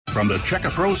From the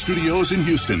Checka Pro Studios in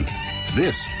Houston,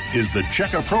 this is the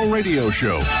Checka Pro Radio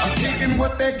Show. I'm taking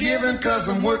what they're giving because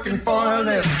I'm working for a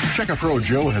living. Checka Pro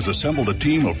Joe has assembled a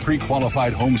team of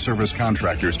pre-qualified home service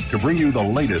contractors to bring you the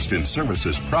latest in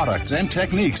services, products, and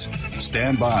techniques.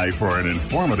 Stand by for an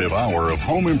informative hour of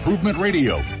home improvement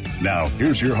radio. Now,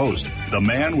 here's your host, the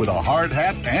man with a hard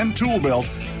hat and tool belt,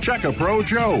 Checka Pro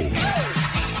Joe.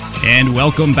 And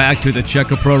welcome back to the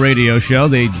Checka Pro Radio Show.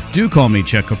 They do call me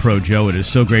Checka Pro Joe. It is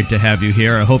so great to have you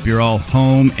here. I hope you're all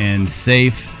home and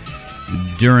safe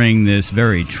during this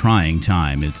very trying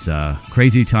time. It's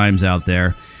crazy times out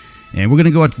there. And we're going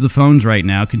to go out to the phones right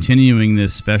now, continuing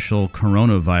this special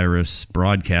coronavirus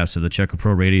broadcast of the Checka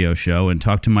Pro Radio Show, and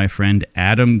talk to my friend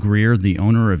Adam Greer, the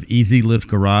owner of Easy Lift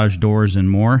Garage Doors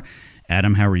and More.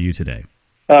 Adam, how are you today?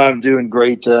 I'm doing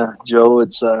great, Joe.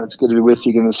 It's good to be with you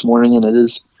again this morning, and it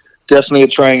is definitely a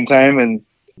trying time, and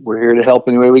we're here to help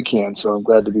any way we can, so I'm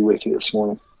glad to be with you this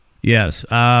morning. Yes,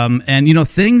 and you know,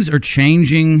 things are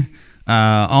changing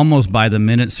almost by the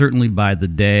minute, certainly by the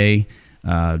day.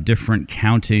 Different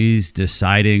counties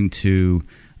deciding to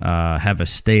have a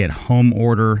stay-at-home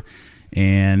order,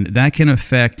 and that can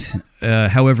affect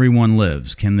how everyone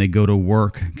lives. Can they go to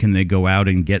work? Can they go out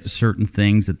and get certain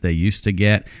things that they used to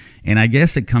get? And I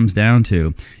guess it comes down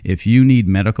to, if you need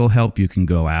medical help, you can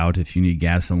go out. If you need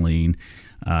gasoline,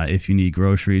 if you need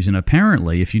groceries, and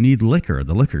apparently if you need liquor,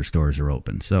 the liquor stores are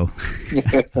open. So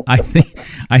I think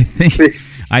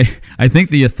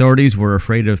the authorities were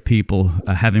afraid of people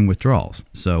having withdrawals.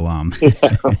 So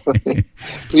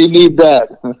we need that.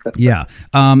 Yeah.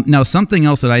 Now, something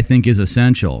else that I think is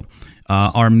essential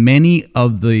are many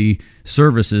of the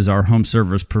services our home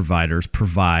service providers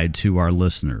provide to our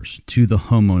listeners, to the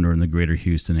homeowner in the greater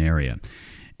Houston area.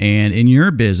 And in your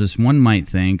business, one might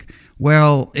think,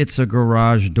 well, it's a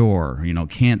garage door,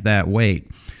 can't that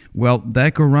wait? Well,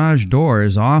 that garage door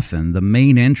is often the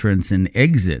main entrance and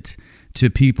exit to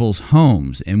people's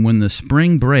homes. And when the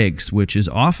spring breaks, which is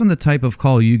often the type of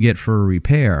call you get for a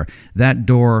repair, that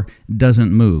door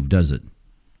doesn't move, does it?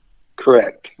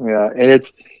 Correct. Yeah. And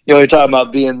it's, you're talking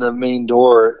about being the main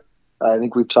door. I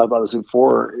think we've talked about this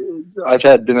before. I've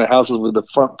been in houses where the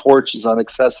front porch is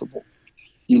inaccessible.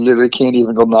 You literally can't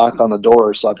even go knock on the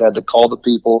door. So I've had to call the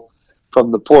people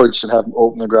from the porch and have them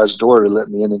open the garage door to let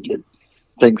me in and get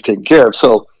things taken care of.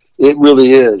 So it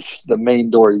really is the main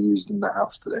door used in the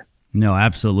house today. No,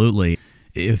 absolutely.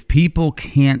 If people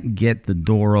can't get the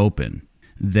door open,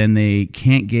 then they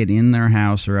can't get in their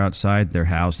house or outside their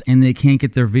house, and they can't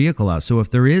get their vehicle out. So if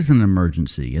there is an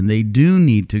emergency and they do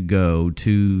need to go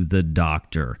to the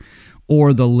doctor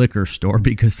or the liquor store,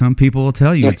 because some people will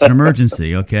tell you it's an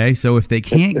emergency, okay? So if they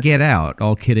can't get out,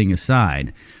 all kidding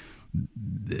aside,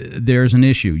 there's an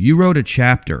issue. You wrote a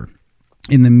chapter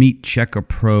in the Meet Checka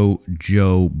Pro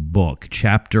Joe book,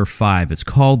 Chapter 5. It's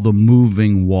called The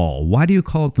Moving Wall. Why do you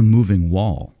call it The Moving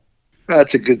Wall?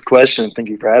 That's a good question. Thank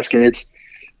you for asking. It's,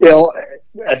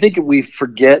 I think we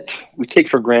take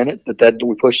for granted that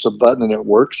we push the button and it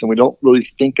works, and we don't really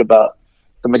think about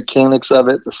the mechanics of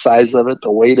it, the size of it,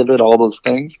 the weight of it, all those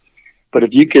things. But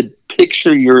if you could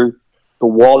picture the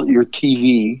wall that your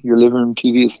TV, your living room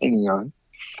TV is hanging on,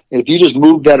 and if you just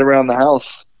move that around the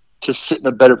house to sit in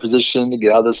a better position, to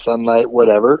get out of the sunlight,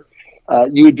 whatever,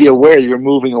 you would be aware you're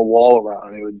moving a wall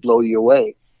around. It would blow you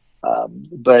away.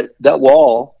 But that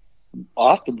wall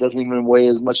often doesn't even weigh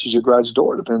as much as your garage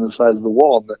door, depending on the size of the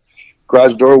wall. The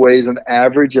garage door weighs an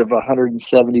average of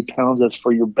 170 pounds. That's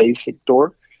for your basic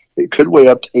door. It could weigh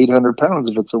up to 800 pounds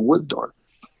if it's a wood door.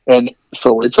 And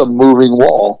so it's a moving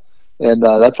wall. And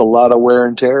that's a lot of wear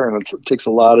and tear, and it takes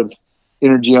a lot of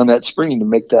energy on that spring to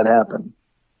make that happen.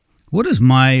 What does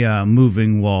my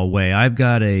moving wall weigh? I've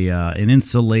got an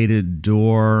insulated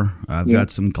door. I've got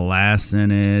some glass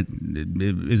in it.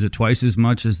 Is it twice as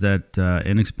much as that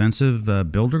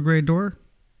inexpensive builder grade door?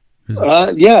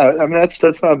 Yeah, I mean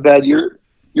that's not bad.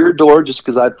 Your door, just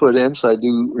because I put in, so I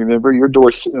do remember your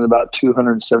door sitting at about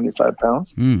 275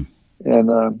 pounds, and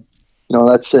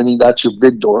that's your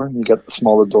big door. You got the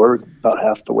smaller door, about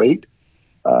half the weight.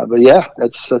 But yeah,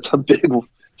 that's a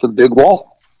big wall.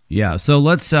 Yeah, so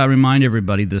let's remind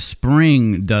everybody, the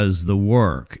spring does the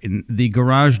work. In the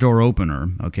garage door opener,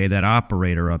 okay, that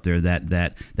operator up there,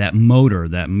 that motor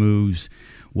that moves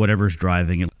whatever's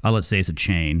driving it, let's say it's a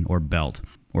chain or belt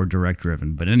or direct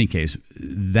driven, but in any case,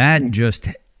 that just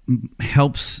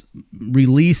helps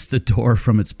release the door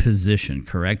from its position,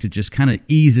 correct? It just kind of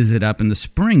eases it up, and the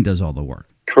spring does all the work.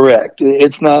 Correct.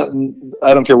 It's not,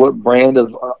 I don't care what brand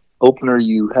of opener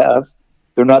you have,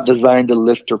 they're not designed to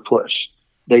lift or push.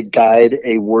 They guide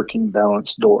a working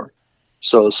balanced door.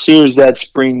 So as soon as that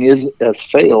spring has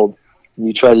failed, and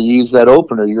you try to use that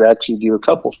opener, you actually do a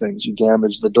couple things. You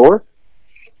damage the door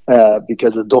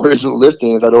because the door isn't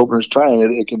lifting. If that opener's trying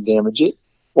it, it can damage it,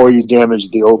 or you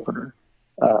damage the opener.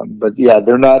 But yeah,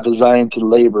 they're not designed to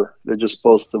labor. They're just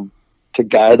supposed to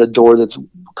guide a door that's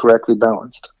correctly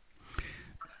balanced.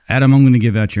 Adam, I'm going to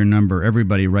give out your number.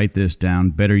 Everybody write this down.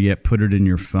 Better yet, put it in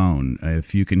your phone.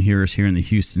 If you can hear us here in the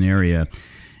Houston area,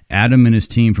 Adam and his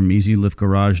team from Easy Lift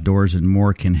Garage Doors and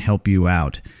More can help you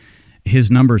out.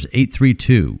 His number is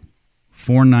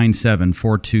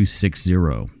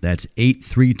 832-497-4260. That's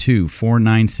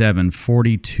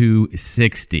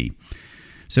 832-497-4260.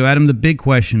 So, Adam, the big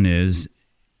question is,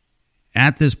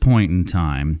 at this point in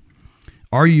time,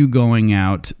 are you going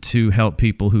out to help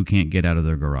people who can't get out of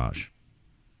their garage?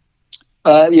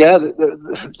 Yeah.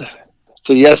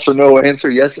 So yes or no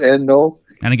answer, yes and no.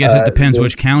 And I guess it depends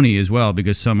which county as well,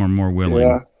 because some are more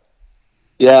willing.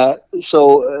 Yeah.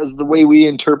 So as the way we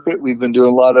interpret, we've been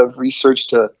doing a lot of research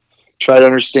to try to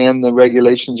understand the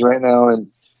regulations right now and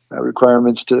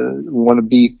requirements we don't want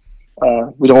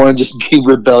to just be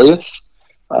rebellious,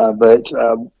 but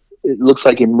it looks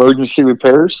like emergency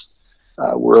repairs,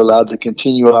 we're allowed to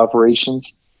continue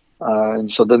operations.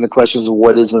 And so then the question is,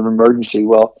 what is an emergency?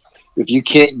 Well, if you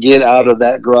can't get out of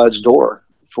that garage door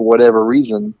for whatever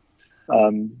reason,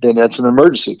 then that's an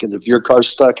emergency, because if your car's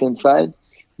stuck inside,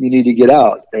 you need to get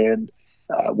out. And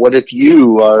what if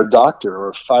you are a doctor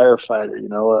or a firefighter,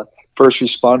 a first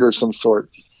responder of some sort,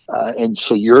 and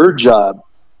so your job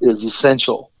is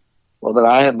essential? Well,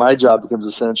 then my job becomes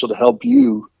essential to help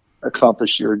you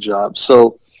accomplish your job.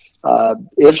 So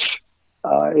if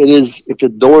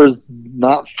the door is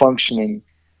not functioning,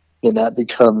 then that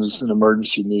becomes an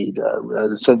emergency need,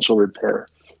 an essential repair.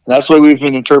 And that's the way we've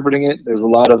been interpreting it. There's a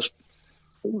lot of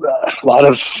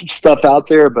stuff out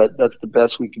there, but that's the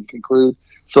best we can conclude.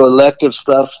 So elective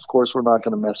stuff, of course, we're not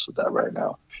going to mess with that right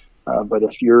now. But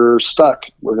if you're stuck,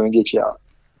 we're going to get you out.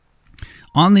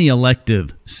 On the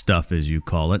elective stuff, as you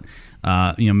call it,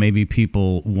 maybe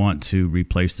people want to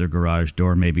replace their garage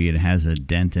door. Maybe it has a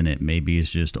dent in it. Maybe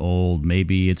it's just old.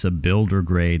 Maybe it's a builder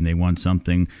grade and they want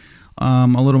something a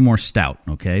little more stout,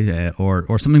 okay,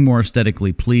 or something more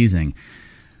aesthetically pleasing.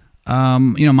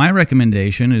 My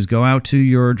recommendation is go out to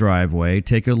your driveway,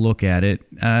 take a look at it,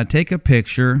 take a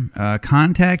picture,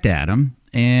 contact Adam,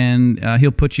 and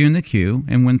he'll put you in the queue.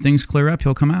 And when things clear up,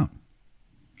 he'll come out.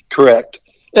 Correct.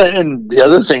 And the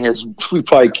other thing is, we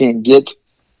probably can't get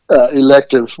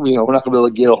elective. We're not going to be able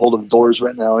to get a hold of doors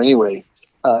right now anyway.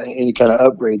 Any kind of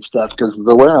upgrade stuff, because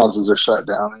the warehouses are shut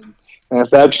down and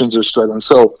manufacturers are struggling.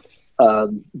 So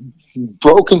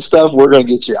broken stuff, we're going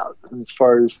to get you out. As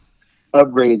far as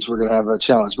upgrades, we're going to have a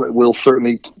challenge, but we'll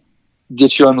certainly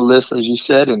get you on the list, as you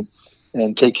said, and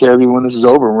take care of you when this is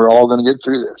over. And we're all going to get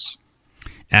through this.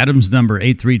 Adam's number,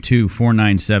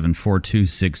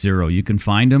 832-497-4260. You can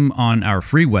find him on our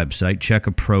free website,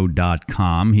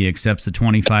 checkapro.com. He accepts the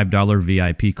 $25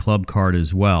 VIP club card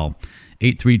as well.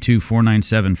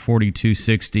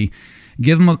 832-497-4260.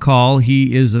 Give him a call.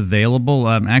 He is available,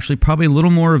 actually probably a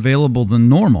little more available than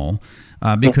normal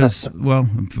because, well,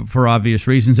 for obvious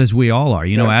reasons, as we all are.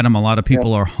 Adam, a lot of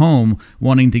people are home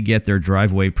wanting to get their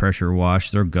driveway pressure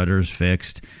washed, their gutters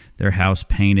fixed, their house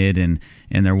painted, and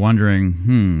they're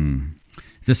wondering,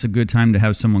 is this a good time to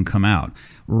have someone come out?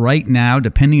 Right now,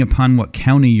 depending upon what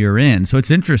county you're in. So it's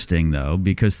interesting, though,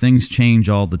 because things change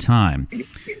all the time.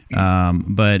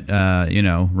 But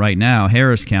right now,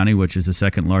 Harris County, which is the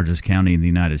second largest county in the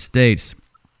United States,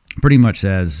 pretty much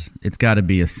says it's got to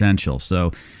be essential.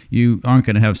 So you aren't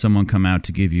going to have someone come out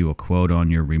to give you a quote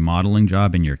on your remodeling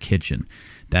job in your kitchen.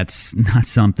 That's not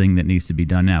something that needs to be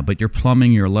done now. But your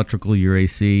plumbing, your electrical, your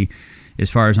AC, as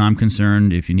far as I'm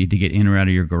concerned, if you need to get in or out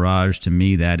of your garage, to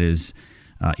me, that is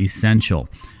essential.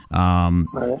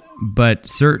 But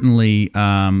certainly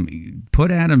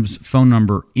put Adam's phone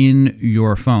number in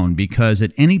your phone, because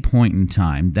at any point in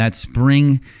time, that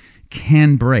spring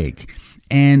can break.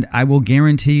 And I will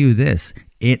guarantee you this,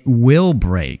 it will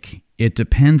break. It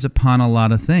depends upon a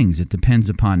lot of things. It depends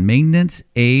upon maintenance,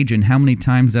 age, and how many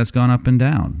times that's gone up and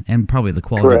down, and probably the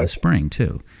quality of the spring,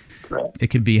 too. Correct. It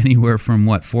could be anywhere from,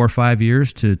 4 or 5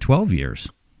 years to 12 years.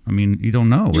 I mean, you don't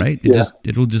know, right?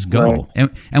 It'll just go.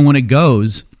 Right. And when it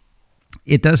goes,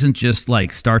 it doesn't just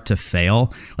start to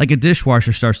fail. Like a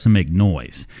dishwasher starts to make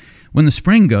noise. When the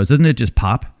spring goes, doesn't it just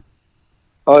pop?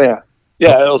 Oh, yeah.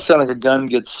 Yeah, it'll sound like a gun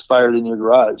gets fired in your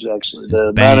garage, actually. The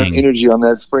amount of energy on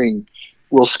that spring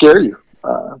will scare you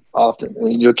often.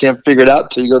 And you can't figure it out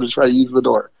until you go to try to use the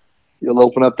door. You'll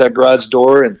open up that garage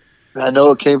door, and I know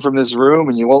it came from this room,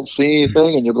 and you won't see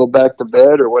anything, and you'll go back to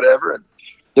bed or whatever. And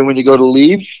then when you go to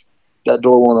leave, that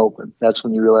door won't open. That's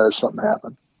when you realize something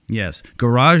happened. Yes.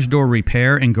 Garage door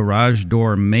repair and garage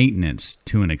door maintenance,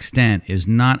 to an extent, is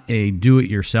not a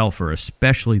do-it-yourselfer,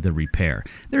 especially the repair.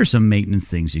 There are some maintenance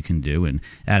things you can do, and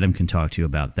Adam can talk to you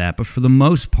about that. But for the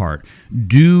most part,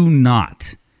 do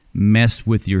not mess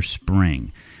with your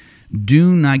spring.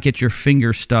 Do not get your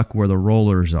finger stuck where the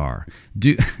rollers are.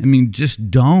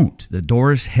 Just don't. The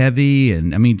door is heavy,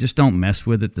 and just don't mess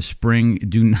with it. The spring,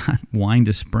 do not wind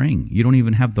a spring. You don't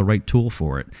even have the right tool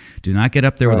for it. Do not get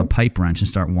up there with a pipe wrench and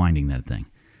start winding that thing.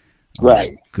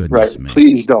 Right. Goodness me.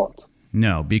 Please don't.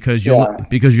 No, because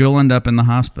you'll end up in the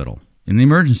hospital, in the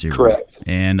emergency room. Correct.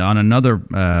 And on another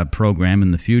program in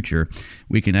the future,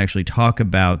 we can actually talk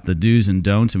about the do's and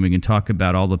don'ts, and we can talk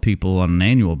about all the people on an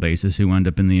annual basis who end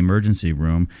up in the emergency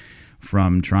room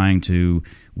from trying to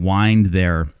wind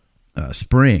their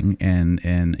spring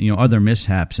and other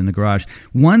mishaps in the garage.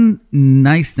 One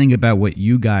nice thing about what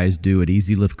you guys do at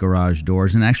Easy Lift Garage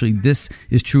Doors, and actually this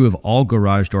is true of all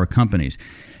garage door companies,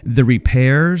 the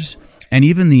repairs and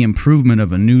even the improvement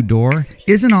of a new door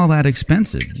isn't all that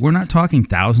expensive. We're not talking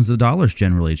thousands of dollars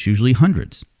generally. It's usually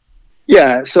hundreds.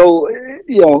 Yeah, so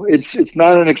it's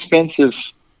not an expensive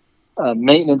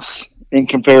maintenance in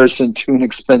comparison to an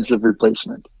expensive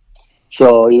replacement.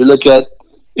 So you look at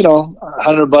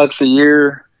 $100 a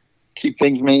year, keep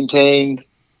things maintained,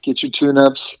 get your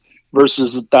tune-ups,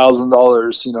 versus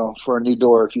 $1,000 for a new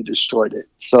door if you destroyed it.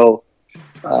 So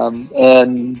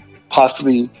and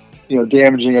possibly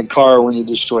damaging a car when you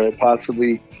destroy it,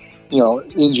 possibly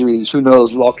injuries, who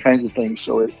knows, all kinds of things.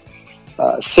 So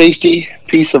safety,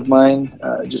 peace of mind,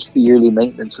 just the yearly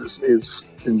maintenance is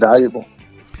invaluable.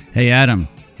 Hey, Adam,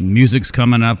 music's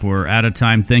coming up. We're out of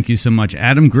time. Thank you so much.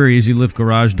 Adam Greer, Easy Lift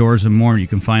Garage Doors and more. You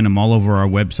can find him all over our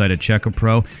website at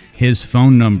Checkapro. His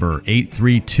phone number,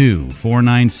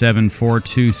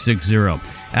 832-497-4260.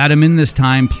 Adam, in this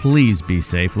time, please be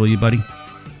safe, will you, buddy?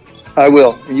 I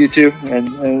will. You too,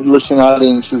 and listening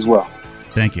audience as well.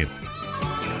 Thank you.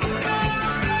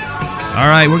 All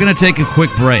right, we're going to take a quick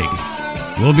break.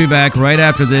 We'll be back right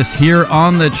after this here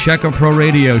on the Checkapro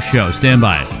Radio Show. Stand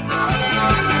by.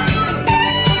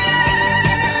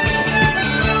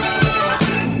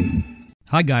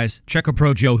 Hi guys,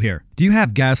 Checkapro Joe here. Do you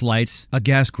have gas lights, a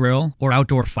gas grill, or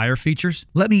outdoor fire features?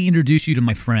 Let me introduce you to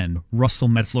my friend, Russell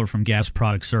Metzler from Gas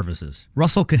Product Services.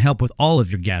 Russell can help with all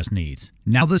of your gas needs.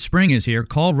 Now that spring is here,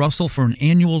 call Russell for an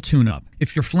annual tune-up.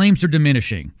 If your flames are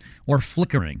diminishing or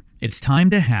flickering, it's time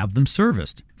to have them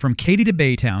serviced. From Katy to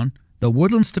Baytown, the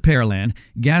Woodlands to Pearland,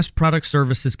 Gas Product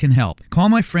Services can help. Call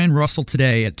my friend Russell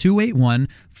today at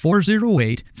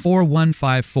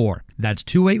 281-408-4154. That's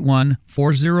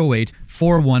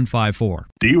 281-408-4154.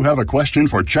 Do you have a question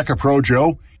for Checkapro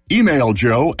Joe? Email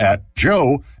Joe at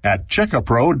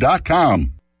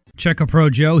checkapro.com.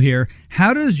 Checkapro Joe here.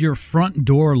 How does your front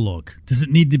door look? Does it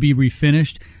need to be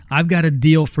refinished? I've got a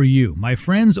deal for you. My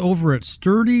friends over at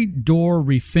Sturdy Door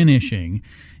Refinishing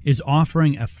is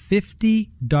offering a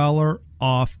 $50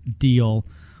 off deal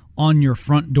on your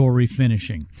front door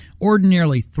refinishing.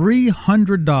 Ordinarily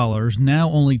 $300, now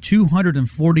only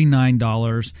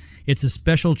 $249. It's a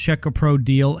special Checkapro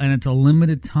deal, and it's a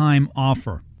limited time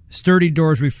offer. Sturdy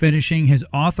Doors Refinishing has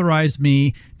authorized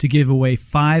me to give away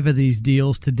 5 of these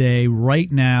deals today,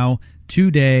 right now,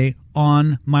 today,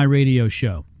 on my radio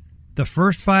show. The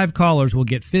first 5 callers will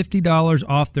get $50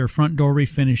 off their front door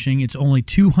refinishing. It's only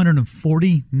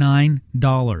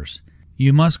 $249.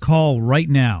 You must call right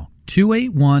now,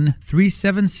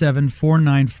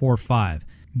 281-377-4945.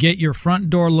 Get your front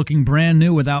door looking brand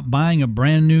new without buying a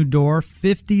brand new door.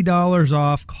 $50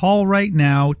 off. Call right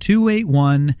now,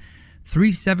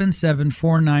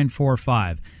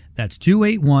 281-377-4945. That's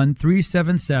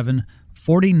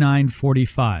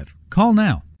 281-377-4945. Call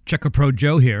now. Checkapro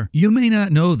Joe here. You may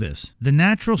not know this. The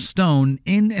natural stone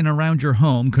in and around your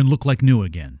home can look like new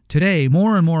again. Today,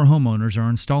 more and more homeowners are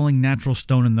installing natural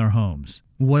stone in their homes.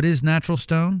 What is natural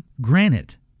stone?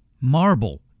 Granite,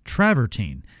 marble,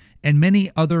 travertine, and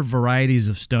many other varieties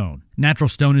of stone. Natural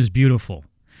stone is beautiful.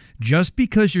 Just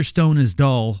because your stone is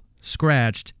dull,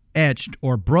 scratched, etched,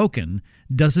 or broken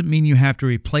doesn't mean you have to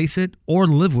replace it or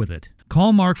live with it.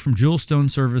 Call Mark from Jewel Stone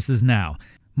Services now.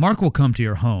 Mark will come to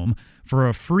your home for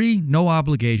a free,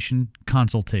 no-obligation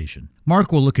consultation.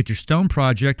 Mark will look at your stone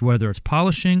project, whether it's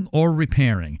polishing or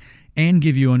repairing, and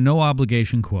give you a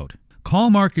no-obligation quote. Call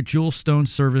Mark at Jewel Stone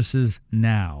Services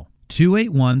now.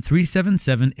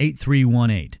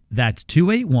 281-377-8318. That's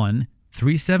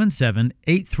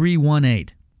 281-377-8318.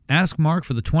 Ask Mark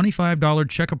for the $25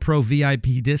 Checkapro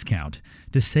VIP discount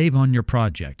to save on your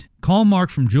project. Call Mark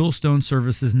from Jewel Stone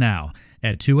Services now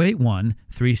at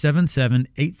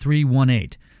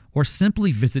 281-377-8318 or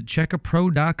simply visit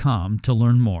checkapro.com to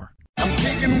learn more. I'm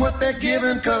taking what they're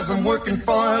giving because I'm working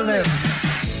for a living.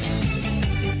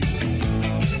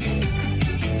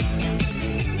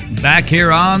 Back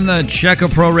here on the Check a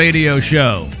Pro Radio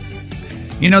Show.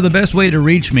 You know, the best way to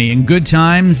reach me in good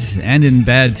times and in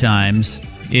bad times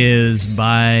is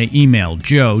by email.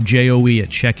 Joe, J-O-E, at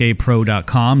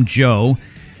checkapro.com. Joe,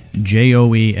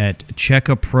 J-O-E, at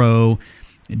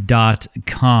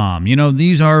checkapro.com. You know,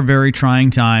 these are very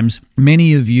trying times.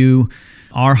 Many of you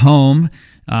are home.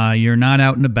 You're not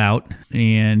out and about,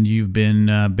 and you've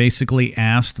been basically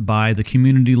asked by the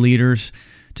community leaders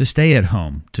to stay at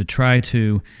home, to try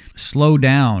to slow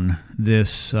down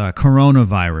this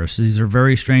coronavirus. These are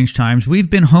very strange times. We've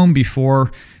been home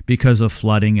before because of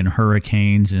flooding and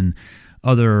hurricanes and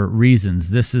other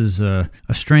reasons. This is a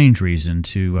strange reason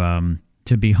to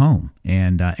be home.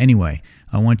 And anyway,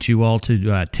 I want you all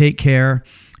to take care.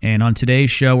 And on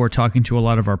today's show, we're talking to a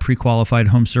lot of our pre-qualified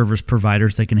home service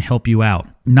providers that can help you out.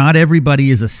 Not everybody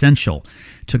is essential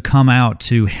to come out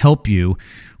to help you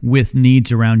with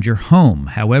needs around your home.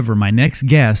 However, my next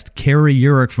guest, Kerry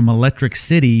Jurek from Electric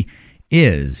City,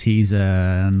 is. He's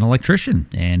an electrician,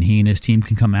 and he and his team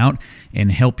can come out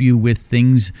and help you with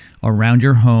things around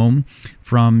your home,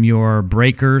 from your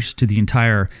breakers to the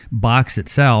entire box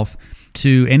itself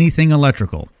to anything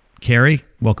electrical. Kerry,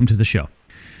 welcome to the show.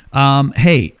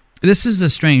 Hey, this is a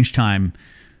strange time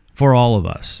for all of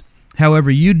us. However,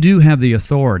 you do have the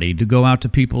authority to go out to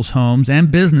people's homes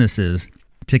and businesses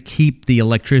to keep the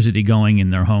electricity going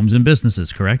in their homes and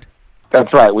businesses, correct?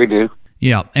 That's right, we do.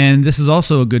 Yeah, and this is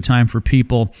also a good time for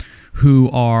people who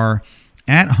are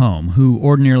at home, who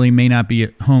ordinarily may not be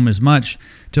at home as much,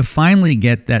 to finally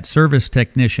get that service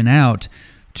technician out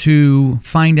to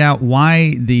find out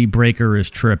why the breaker is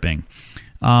tripping,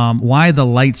 why the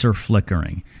lights are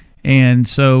flickering. And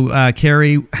so,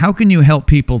 Kerry, how can you help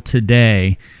people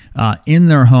today in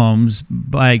their homes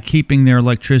by keeping their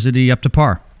electricity up to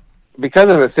par? Because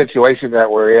of the situation that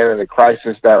we're in and the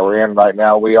crisis that we're in right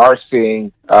now, we are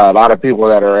seeing a lot of people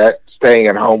that are staying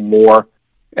at home more,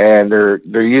 and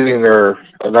they're using their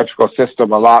electrical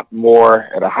system a lot more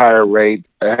at a higher rate,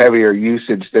 a heavier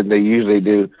usage than they usually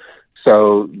do.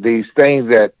 So these things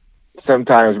that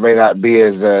sometimes may not be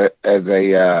as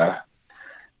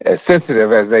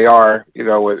sensitive as they are, you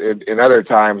know, in other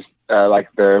times, like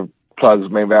the plugs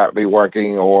may not be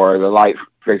working or the light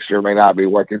fixture may not be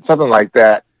working, something like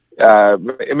that.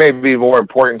 It may be more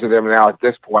important to them now at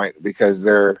this point because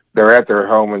they're at their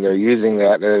home and they're using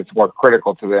that, and it's more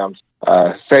critical to them.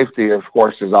 Safety, of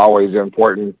course, is always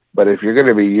important, but if you're going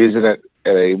to be using it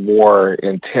at a more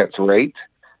intense rate,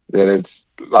 then it's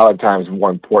a lot of times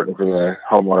more important for the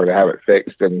homeowner to have it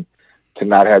fixed and to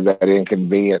not have that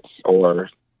inconvenience or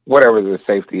whatever the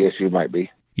safety issue might be.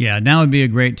 Yeah, now would be a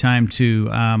great time to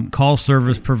call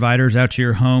service providers out to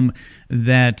your home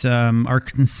that are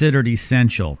considered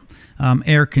essential.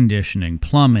 Air conditioning,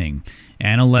 plumbing,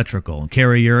 and electrical.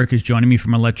 Kerry Jurek is joining me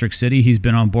from Electric City. He's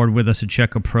been on board with us at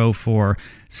Check a Pro for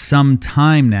some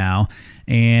time now,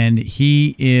 and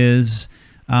he is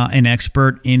an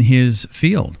expert in his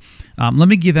field. Let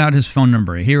me give out his phone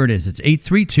number. Here it is. It's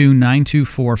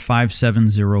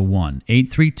 832-924-5701.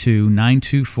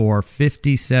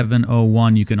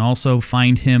 832-924-5701. You can also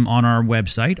find him on our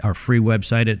website, our free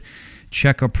website at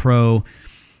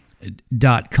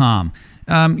checkapro.com.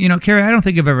 You know, Kerry, I don't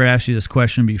think I've ever asked you this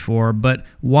question before, but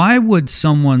why would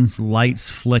someone's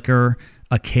lights flicker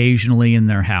occasionally in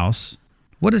their house?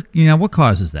 What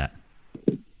causes that?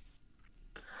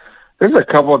 There's a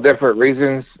couple of different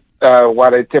reasons why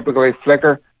they typically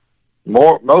flicker.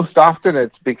 Most often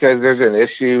it's because there's an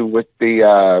issue with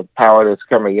the power that's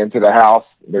coming into the house.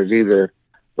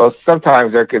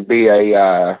 Sometimes there could be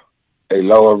a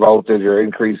lower voltage or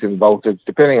increase in voltage,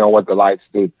 depending on what the lights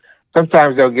do.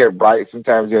 Sometimes they'll get bright,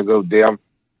 sometimes they'll go dim.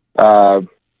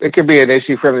 It could be an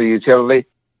issue from the utility.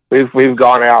 We've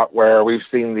gone out where we've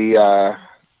seen the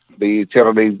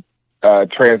utility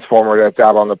transformer that's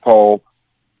out on the pole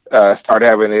start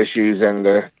having issues, and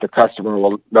the customer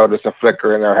will notice a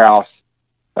flicker in their house.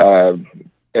 And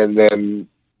then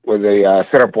when the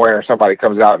center point or somebody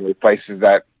comes out and replaces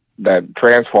that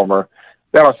transformer,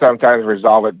 that'll sometimes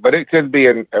resolve it. But it could be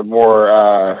a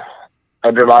more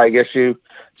underlying issue,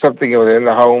 something within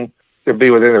the home. Could be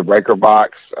within the breaker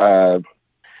box.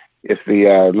 If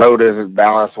the load isn't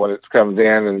balanced when it comes in,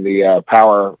 and the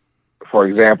power, for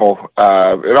example,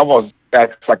 it almost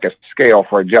acts like a scale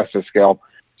for a justice scale.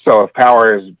 So if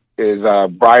power is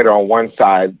bright on one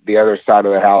side, the other side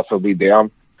of the house will be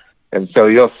dim. And so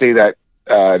you'll see that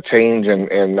change in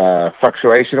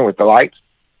fluctuation with the lights.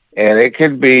 And it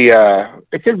could be a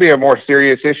more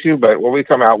serious issue, but when we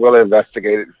come out, we'll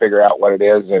investigate it and figure out what it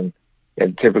is. And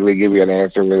and typically give you an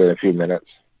answer within a few minutes.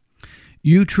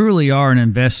 You truly are an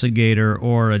investigator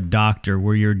or a doctor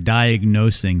where you're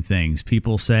diagnosing things.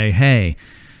 People say, hey,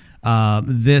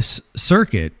 this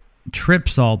circuit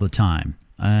trips all the time,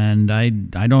 and I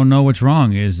don't know what's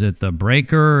wrong. Is it the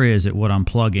breaker? Is it what I'm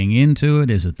plugging into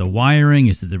it? Is it the wiring?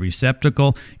 Is it the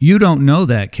receptacle? You don't know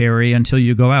that, Kerry, until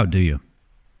you go out, do you?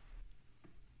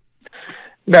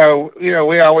 No,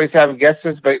 we always have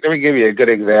guesses, but let me give you a good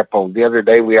example. The other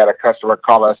day we had a customer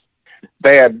call us.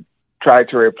 They had tried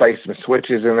to replace some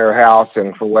switches in their house,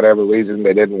 and for whatever reason,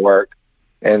 they didn't work.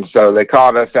 And so they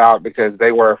called us out because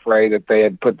they were afraid that they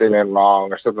had put them in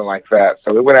wrong or something like that.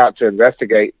 So we went out to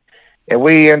investigate, and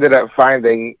we ended up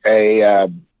finding a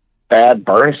bad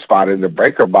burn spot in the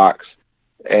breaker box.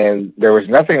 And there was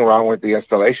nothing wrong with the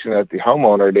installation that the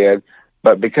homeowner did,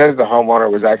 but because the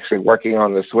homeowner was actually working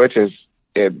on the switches,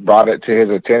 it brought it to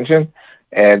his attention.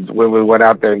 And when we went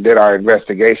out there and did our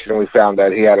investigation, we found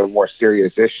that he had a more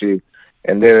serious issue,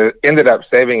 and then it ended up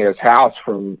saving his house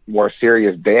from more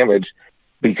serious damage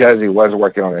because he was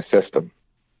working on his system.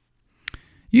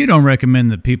 You don't recommend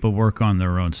that people work on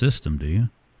their own system, do you?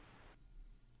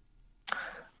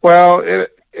 Well,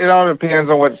 it all depends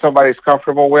on what somebody's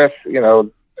comfortable with.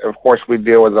 Of course, we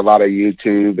deal with a lot of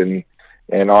YouTube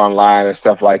and online and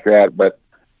stuff like that, but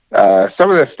some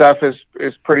of this stuff is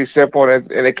pretty simple, and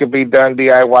it can be done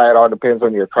DIY. It all depends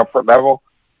on your comfort level.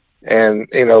 And,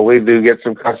 we do get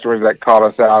some customers that call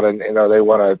us out and, they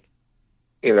want to,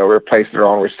 replace their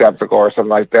own receptacle or something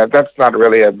like that. That's not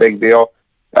really a big deal.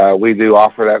 We do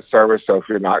offer that service. So if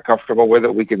you're not comfortable with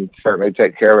it, we can certainly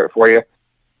take care of it for you.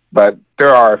 But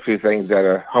there are a few things that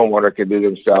a homeowner can do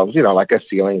themselves, like a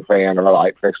ceiling fan or a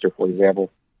light fixture, for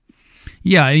example.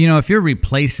 Yeah, if you're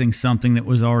replacing something that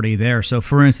was already there. So,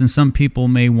 for instance, some people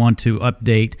may want to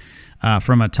update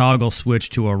from a toggle switch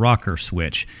to a rocker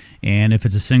switch. And if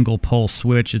it's a single pole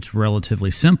switch, it's relatively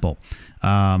simple.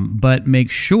 But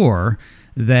make sure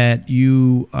that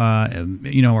you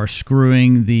are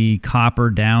screwing the copper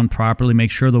down properly.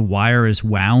 Make sure the wire is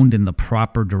wound in the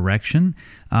proper direction.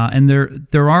 And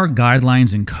there are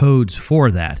guidelines and codes for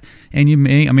that. And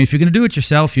if you're going to do it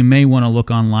yourself, you may want to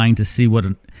look online to see what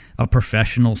a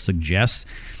professional suggests.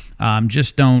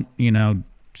 Just don't,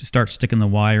 start sticking the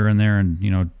wire in there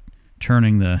and,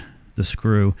 turning the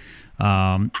screw.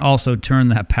 Also, turn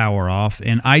that power off.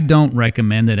 And I don't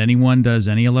recommend that anyone does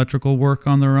any electrical work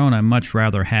on their own. I much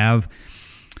rather have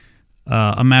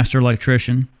a master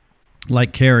electrician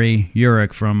like Kerry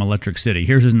Jurek from Electric City.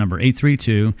 Here's his number,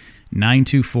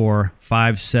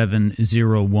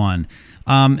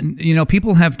 832-924-5701.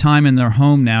 People have time in their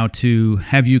home now to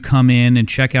have you come in and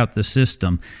check out the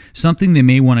system. Something they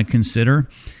may want to consider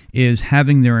is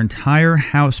having their entire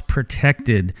house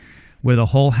protected with a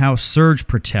whole house surge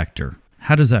protector.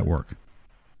 How does that work?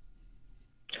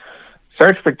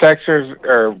 Surge protectors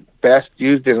are best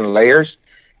used in layers.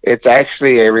 It's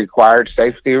actually a required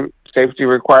safety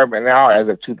requirement now as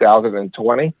of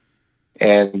 2020.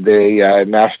 And the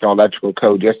National Electrical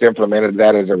Code just implemented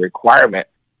that as a requirement.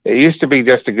 It used to be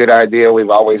just a good idea.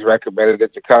 We've always recommended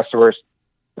it to customers.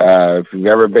 If you've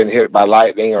ever been hit by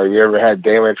lightning or you ever had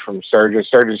damage from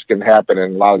surges can happen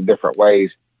in a lot of different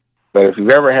ways. But if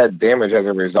you've ever had damage as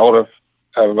a result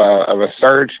of a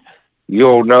surge,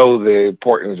 you'll know the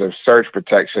importance of surge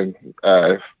protection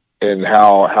and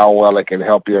how well it can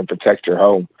help you and protect your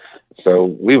home. So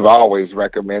we've always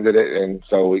recommended it, and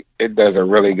so it does a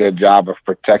really good job of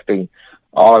protecting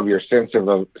all of your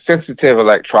sensitive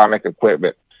electronic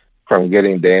equipment from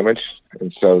getting damaged.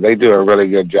 And so they do a really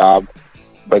good job.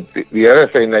 But the other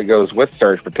thing that goes with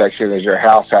surge protection is your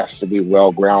house has to be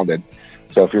well grounded.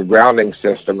 So if your grounding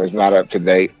system is not up to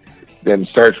date, then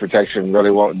surge protection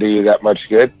really won't do you that much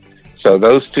good. So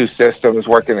those two systems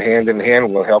working hand in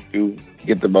hand will help you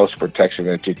get the most protection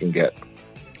that you can get.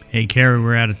 Hey, Kerry,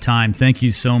 we're out of time. Thank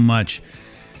you so much.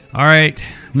 All right,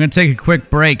 I'm going to take a quick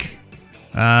break.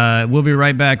 We'll be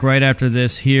right back right after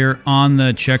this here on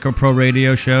the Checo Pro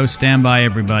Radio Show. Stand by,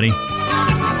 everybody.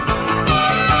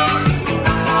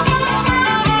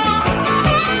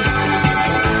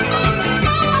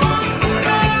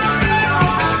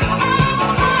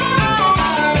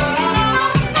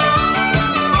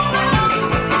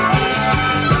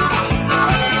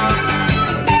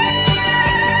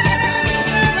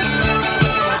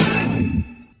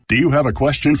 Do you have a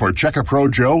question for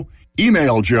Checkapro Joe?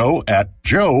 Email Joe at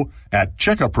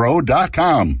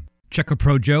checkapro.com.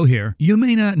 Checkapro Joe here. You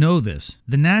may not know this.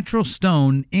 The natural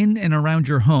stone in and around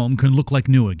your home can look like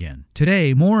new again.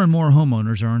 Today, more and more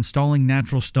homeowners are installing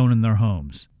natural stone in their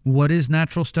homes. What is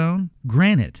natural stone?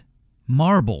 Granite,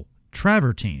 marble,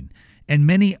 travertine, and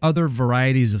many other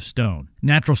varieties of stone.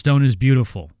 Natural stone is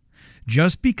beautiful.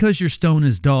 Just because your stone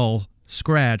is dull,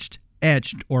 scratched,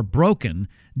 etched, or broken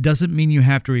doesn't mean you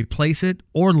have to replace it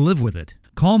or live with it.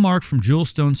 Call Mark from Jewel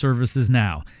Stone Services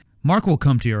now. Mark will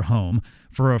come to your home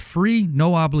for a free,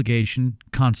 no-obligation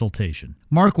consultation.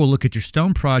 Mark will look at your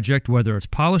stone project, whether it's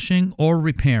polishing or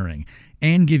repairing,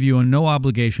 and give you a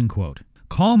no-obligation quote.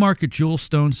 Call Mark at Jewel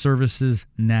Stone Services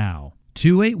now.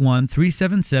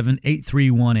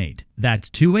 281-377-8318. That's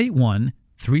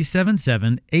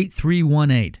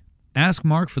 281-377-8318. Ask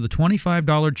Mark for the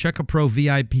 $25 Check-A-Pro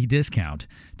VIP discount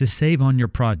to save on your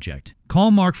project.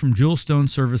 Call Mark from Jewel Stone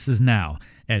Services now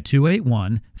at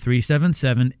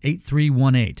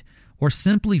 281-377-8318 or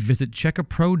simply visit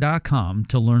checkapro.com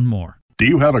to learn more. Do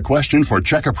you have a question for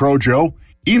Check-A-Pro Joe?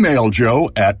 Email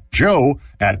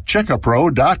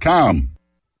joe@checkapro.com.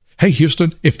 Hey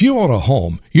Houston, if you own a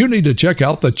home, you need to check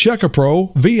out the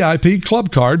Check-A-Pro VIP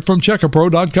Club Card from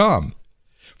checkapro.com.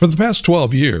 For the past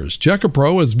 12 years,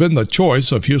 Check-A-Pro has been the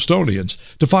choice of Houstonians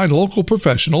to find local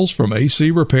professionals from AC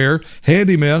repair,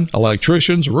 handymen,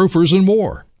 electricians, roofers, and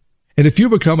more. And if you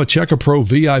become a Check-A-Pro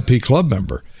VIP Club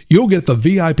member, you'll get the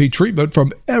VIP treatment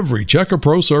from every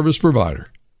Check-A-Pro service provider.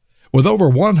 With over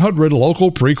 100 local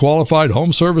pre-qualified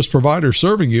home service providers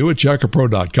serving you at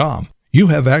checkapro.com, you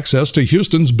have access to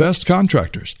Houston's best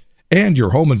contractors, and your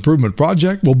home improvement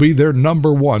project will be their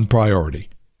number one priority.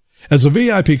 As a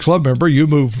VIP club member, you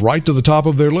move right to the top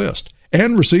of their list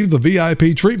and receive the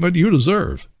VIP treatment you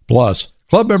deserve. Plus,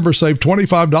 club members save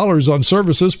 $25 on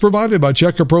services provided by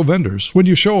Check-A-Pro vendors when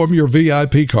you show them your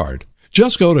VIP card.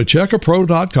 Just go to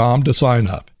checkapro.com to sign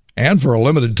up. And for a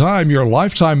limited time, your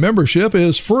lifetime membership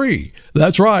is free.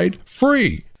 That's right,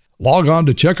 free. Log on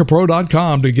to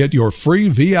checkapro.com to get your free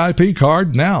VIP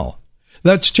card now.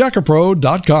 That's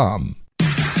checkapro.com.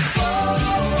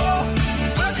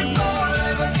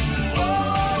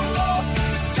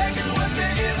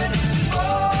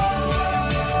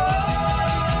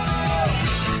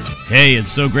 Hey,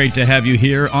 it's so great to have you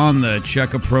here on the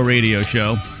Check-A-Pro Radio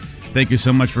Show. Thank you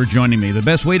so much for joining me. The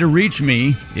best way to reach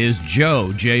me is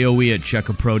Joe, J-O-E, at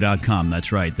checkapro.com.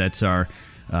 That's right. That's our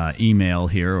email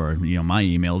here, or my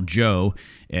email, Joe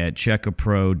at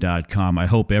checkapro.com. I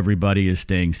hope everybody is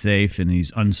staying safe in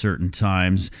these uncertain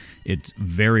times. It's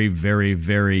very, very,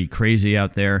 very crazy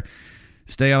out there.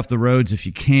 Stay off the roads if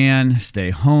you can. Stay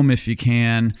home if you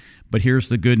can. But here's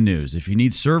the good news. If you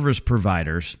need service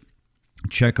providers,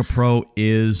 Check-A-Pro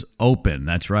is open.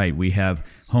 That's right. We have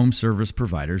home service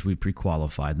providers. We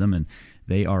pre-qualified them, and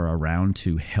they are around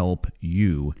to help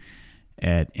you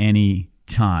at any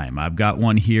time. I've got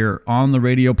one here on the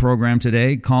radio program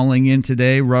today. Calling in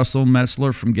today, Russell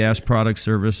Metzler from Gas Product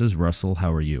Services. Russell,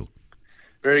 how are you?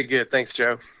 Very good. Thanks,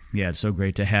 Joe. Yeah, it's so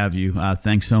great to have you.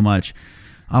 Thanks so much.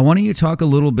 Why don't you talk a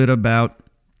little bit about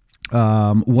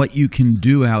what you can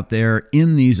do out there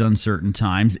in these uncertain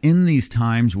times, in these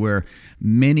times where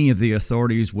many of the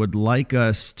authorities would like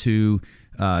us to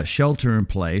shelter in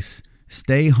place,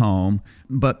 stay home,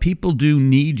 but people do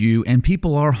need you, and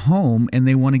people are home and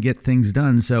they want to get things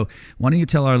done. So why don't you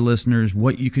tell our listeners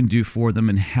what you can do for them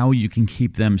and how you can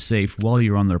keep them safe while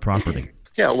you're on their property?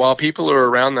 Yeah, while people are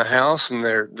around the house and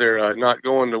they're not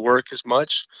going to work as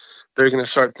much, they're going to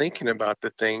start thinking about the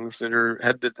things that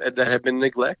have been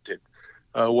neglected.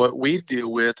 What we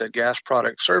deal with at Gas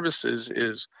Product Services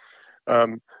is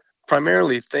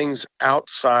primarily things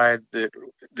outside that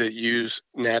use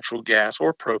natural gas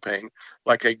or propane,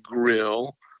 like a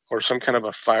grill or some kind of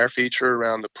a fire feature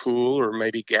around the pool, or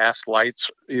maybe gas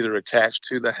lights either attached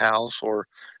to the house or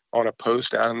on a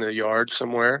post out in the yard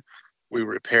somewhere. We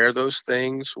repair those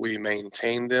things, we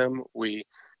maintain them, we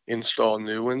install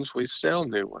new ones, we sell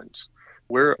new ones.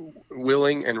 We're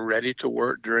willing and ready to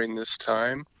work during this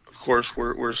time. Of course,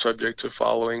 we're subject to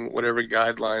following whatever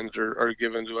guidelines are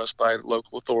given to us by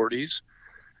local authorities,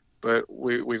 but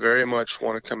we very much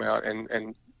want to come out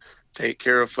and take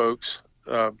care of folks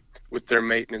with their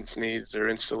maintenance needs, their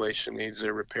installation needs,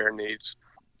 their repair needs.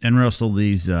 And Russell,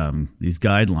 these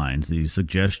guidelines, these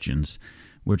suggestions,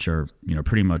 which are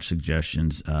pretty much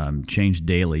suggestions, change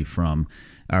daily from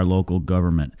our local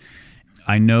government.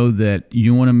 I know that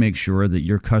you want to make sure that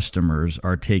your customers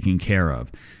are taken care of.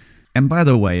 And by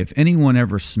the way, if anyone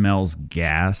ever smells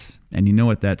gas, and you know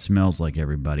what that smells like,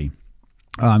 everybody,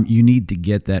 you need to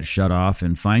get that shut off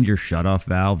and find your shut-off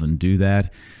valve and do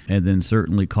that, and then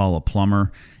certainly call a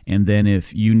plumber. And then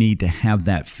if you need to have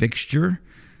that fixture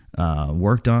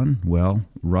worked on, well,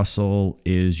 Russell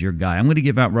is your guy. I'm going to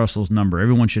give out Russell's number.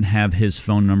 Everyone should have his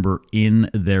phone number in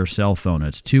their cell phone.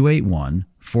 It's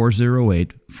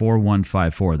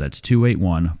 281-408-4154. That's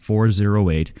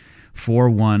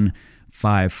 281-408-4154.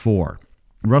 4154.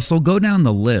 Russell, go down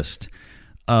the list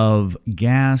of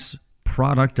gas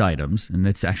product items, and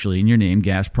that's actually in your name,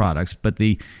 gas products, but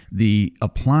the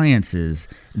appliances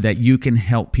that you can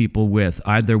help people with,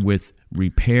 either with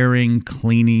repairing,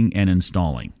 cleaning, and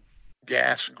installing.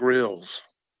 Gas grills,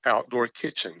 outdoor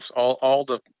kitchens, all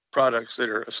the products that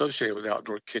are associated with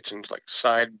outdoor kitchens, like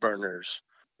side burners,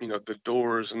 the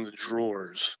doors and the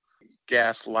drawers.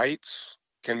 Gas lights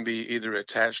can be either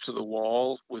attached to the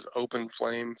wall with open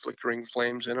flame, flickering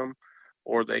flames in them,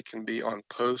 or they can be on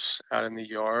posts out in the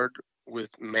yard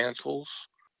with mantles.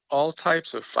 All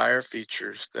types of fire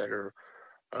features that are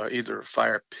either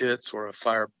fire pits or a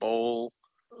fire bowl,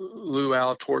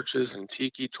 luau torches and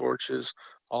tiki torches.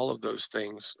 All of those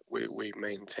things we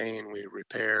maintain, we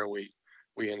repair, we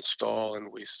install,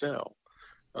 and we sell.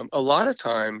 A lot of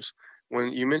times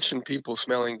when you mention people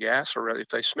smelling gas, or if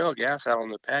they smell gas out on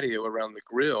the patio around the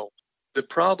grill, the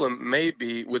problem may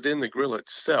be within the grill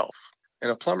itself. And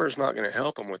a plumber is not going to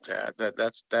help them with that.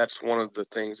 That's one of the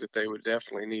things that they would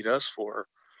definitely need us for.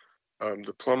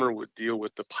 The plumber would deal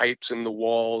with the pipes in the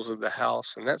walls of the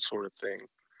house and that sort of thing.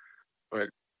 But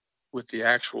with the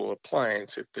actual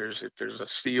appliance, if there's a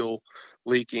seal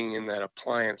leaking in that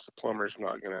appliance, the plumber's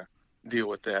not going to deal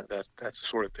with that. That's the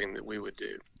sort of thing that we would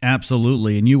do.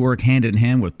 Absolutely. And you work hand in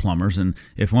hand with plumbers. And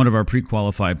if one of our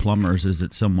pre-qualified plumbers is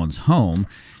at someone's home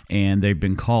and they've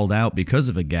been called out because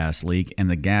of a gas leak, and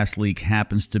the gas leak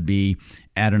happens to be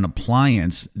at an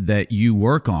appliance that you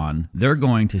work on, they're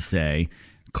going to say,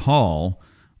 call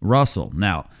Russell.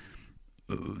 Now,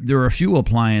 there are a few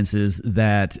appliances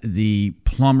that the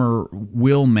plumber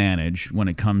will manage when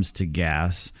it comes to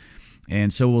gas,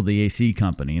 and so will the AC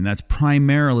company, and that's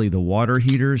primarily the water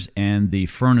heaters and the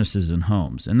furnaces in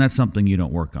homes, and that's something you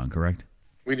don't work on, correct?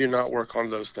 We do not work on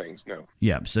those things, no.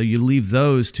 Yeah, so you leave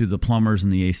those to the plumbers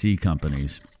and the AC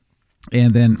companies,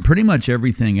 and then pretty much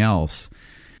everything else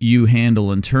you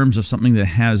handle in terms of something that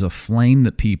has a flame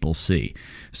that people see.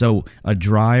 So a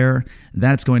dryer,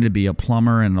 that's going to be a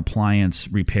plumber and an appliance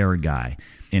repair guy.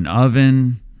 An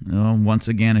oven, once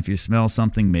again, if you smell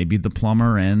something, maybe the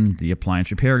plumber and the appliance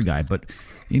repair guy. But,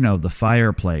 the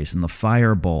fireplace and the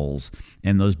fire bowls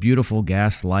and those beautiful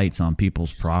gas lights on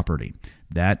people's property,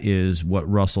 that is what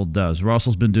Russell does.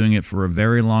 Russell's been doing it for a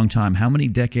very long time. How many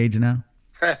decades now?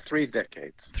 3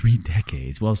 decades. 3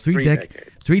 decades. Well,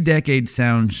 3 decades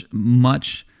sounds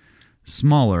much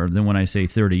smaller than when I say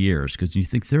 30 years, because you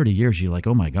think 30 years, you're like,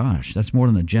 oh my gosh, that's more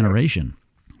than a generation.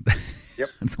 Yep.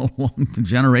 That's a long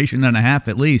generation and a half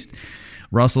at least.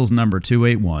 Russell's number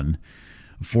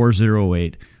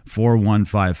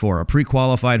 281-408-4154. A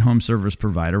pre-qualified home service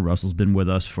provider. Russell's been with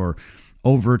us for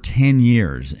over 10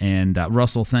 years. And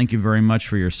Russell, thank you very much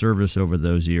for your service over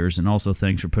those years. And also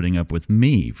thanks for putting up with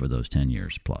me for those 10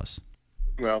 years plus.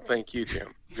 Well, thank you, Jim.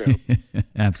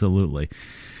 Absolutely.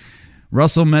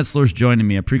 Russell Metzler's joining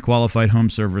me, a pre-qualified home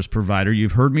service provider.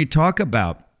 You've heard me talk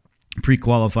about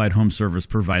pre-qualified home service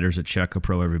providers at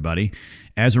CheckAPro, everybody.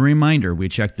 As a reminder, we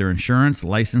check their insurance,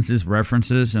 licenses,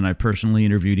 references, and I personally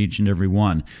interviewed each and every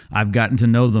one. I've gotten to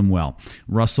know them well.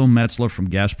 Russell Metzler from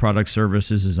Gas Product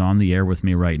Services is on the air with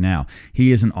me right now.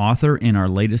 He is an author in our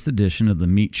latest edition of the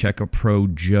Meet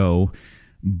CheckAPro Joe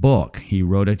book. He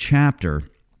wrote a chapter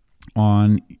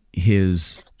on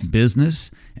his business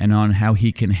and on how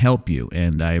he can help you,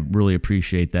 and I really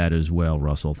appreciate that as well,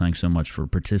 Russell. Thanks so much for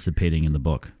participating in the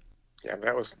book. Yeah,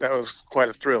 that was quite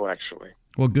a thrill, actually.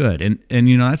 Well, good. And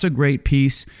that's a great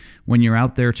piece when you're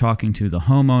out there talking to the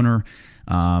homeowner.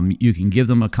 You can give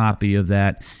them a copy of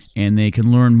that, and they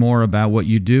can learn more about what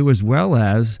you do, as well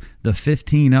as the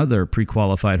 15 other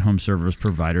pre-qualified home service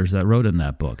providers that wrote in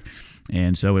that book.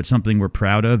 And so it's something we're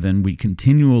proud of, and we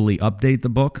continually update the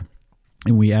book,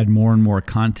 and we add more and more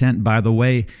content. By the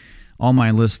way, all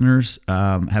my listeners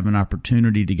have an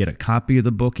opportunity to get a copy of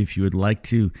the book. If you would like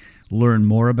to learn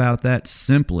more about that,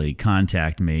 simply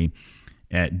contact me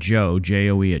at Joe,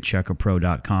 J-O-E, at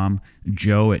checkapro.com,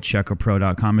 Joe at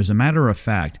checkapro.com. As a matter of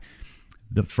fact,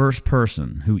 the first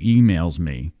person who emails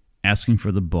me asking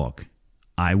for the book,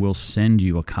 I will send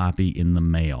you a copy in the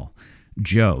mail.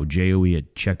 Joe, J-O-E,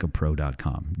 at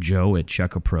checkapro.com, Joe at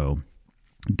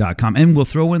checkapro.com. And we'll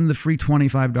throw in the free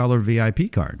 $25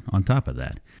 VIP card on top of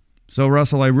that. So,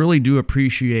 Russell, I really do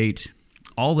appreciate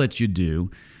all that you do.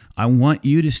 I want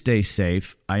you to stay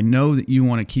safe. I know that you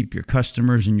want to keep your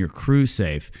customers and your crew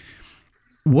safe.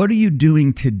 What are you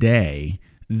doing today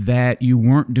that you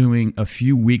weren't doing a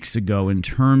few weeks ago in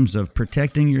terms of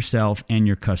protecting yourself and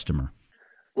your customer?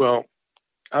 Well,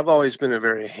 I've always been a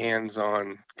very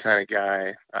hands-on kind of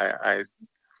guy. I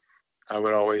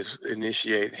would always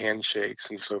initiate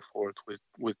handshakes and so forth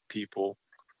with people.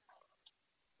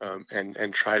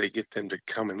 and try to get them to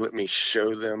come and let me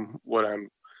show them what I'm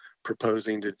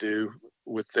proposing to do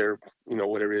with their,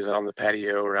 whatever it is on the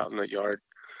patio or out in the yard.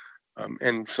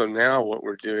 And so now what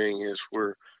we're doing is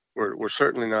we're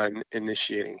certainly not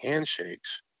initiating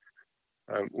handshakes.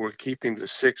 We're keeping the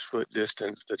 6-foot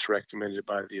distance that's recommended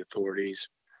by the authorities.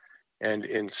 And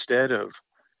instead of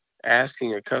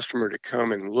asking a customer to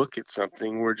come and look at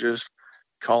something, we're just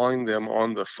calling them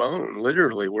on the phone.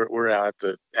 Literally, we're out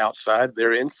outside,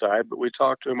 they're inside, but we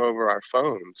talk to them over our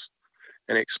phones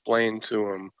and explain to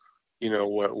them,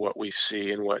 what we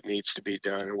see and what needs to be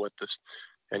done, and what this,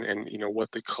 and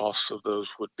what the costs of those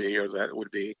would be, or that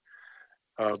would be.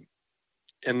 And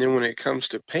then when it comes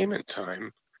to payment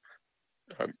time,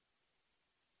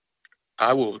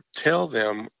 I will tell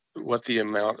them what the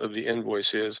amount of the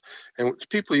invoice is, and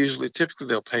people typically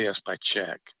they'll pay us by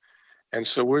check, and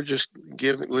so we're just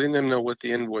letting them know what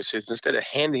the invoice is instead of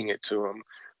handing it to them.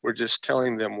 We're just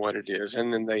telling them what it is,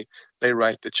 and then they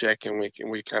write the check, and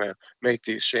we kind of make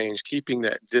the exchange, keeping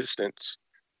that distance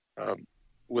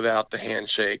without the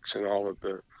handshakes and all of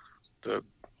the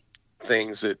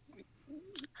things that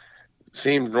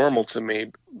seemed normal to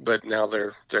me, but now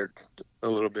they're a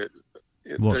little bit.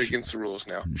 They're against the rules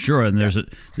now. Sure, and there's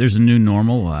a new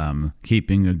normal,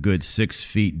 keeping a good 6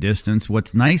 feet distance.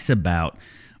 What's nice about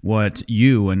what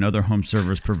you and other home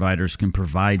service providers can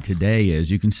provide today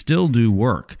is you can still do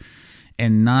work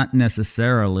and not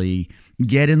necessarily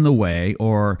get in the way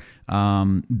or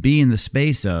be in the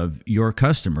space of your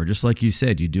customer. Just like you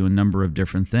said, you do a number of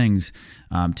different things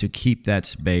to keep that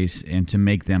space and to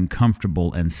make them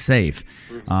comfortable and safe.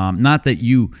 Not that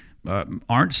you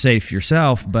aren't safe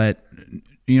yourself, but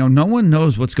no one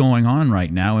knows what's going on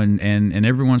right now, and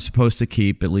everyone's supposed to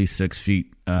keep at least 6 feet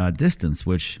distance,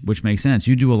 which makes sense.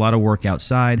 You do a lot of work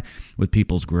outside with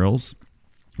people's grills,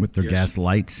 with their gas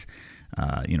lights,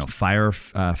 fire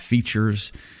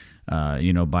features,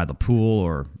 by the pool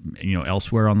or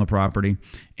elsewhere on the property,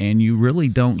 and you really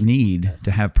don't need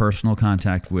to have personal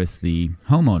contact with the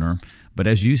homeowner. But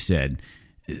as you said,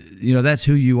 that's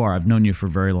who you are. I've known you for a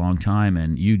very long time,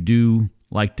 and you do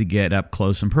like to get up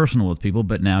close and personal with people,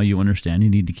 but now you understand you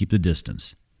need to keep the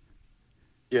distance.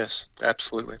 Yes,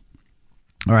 absolutely.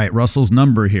 All right, Russell's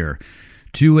number here,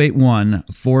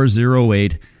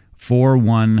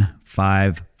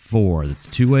 281-408-4154. That's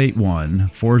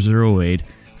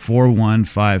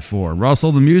 281-408-4154.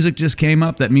 Russell, the music just came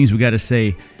up. That means we got to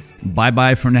say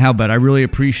bye-bye for now, but I really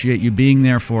appreciate you being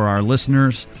there for our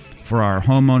listeners, for our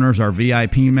homeowners, our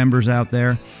VIP members out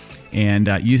there. And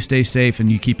you stay safe and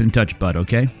you keep in touch, bud,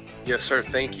 okay? Yes, sir.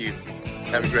 Thank you.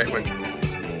 Have a great one.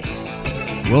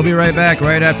 We'll be right back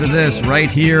right after this,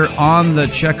 right here on the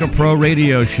Checker Pro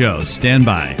Radio Show. Stand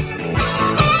by.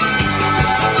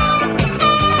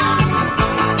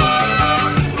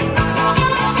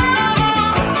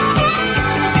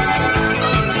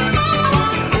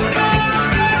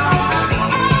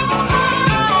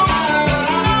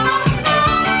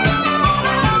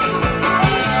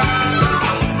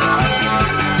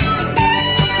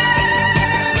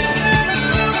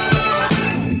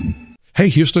 Hey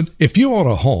Houston, if you own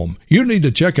a home, you need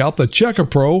to check out the Checker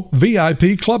Pro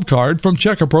VIP Club Card from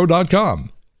CheckerPro.com.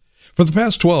 For the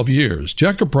past 12 years,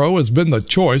 Checker Pro has been the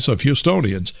choice of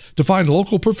Houstonians to find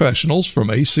local professionals from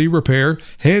AC repair,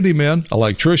 handymen,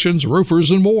 electricians,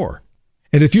 roofers, and more.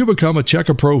 And if you become a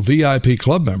Checker Pro VIP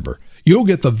Club member, you'll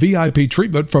get the VIP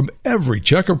treatment from every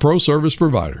Checker Pro service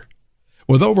provider.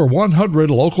 With over 100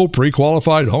 local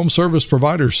pre-qualified home service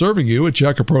providers serving you at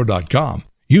CheckerPro.com,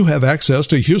 you have access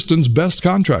to Houston's best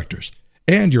contractors,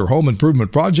 and your home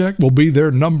improvement project will be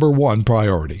their #1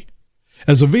 priority.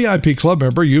 As a VIP club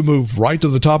member, you move right to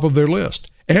the top of their list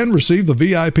and receive the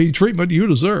VIP treatment you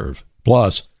deserve.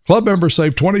 Plus, club members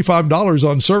save $25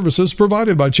 on services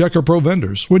provided by Checker Pro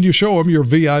vendors when you show them your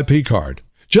VIP card.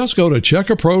 Just go to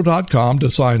CheckerPro.com to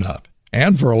sign up.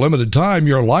 And for a limited time,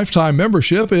 your lifetime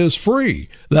membership is free.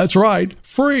 That's right,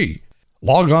 free.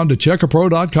 Log on to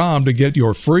CheckerPro.com to get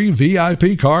your free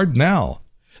VIP card now.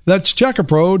 That's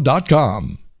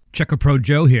CheckerPro.com. Checker Pro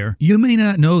Joe here. You may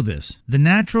not know this. The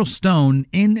natural stone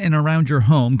in and around your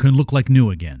home can look like new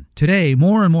again. Today,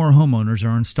 more and more homeowners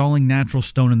are installing natural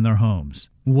stone in their homes.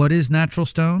 What is natural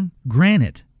stone?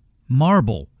 Granite,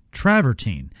 marble,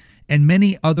 travertine, and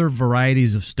many other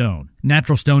varieties of stone.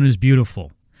 Natural stone is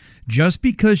beautiful. Just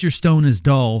because your stone is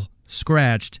dull,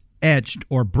 scratched, etched,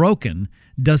 or broken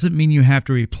doesn't mean you have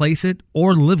to replace it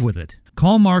or live with it.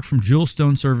 Call Mark from Jewel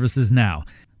Stone Services now.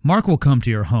 Mark will come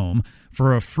to your home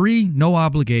for a free,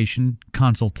 no-obligation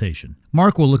consultation.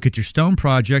 Mark will look at your stone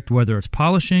project, whether it's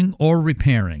polishing or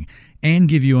repairing, and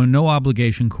give you a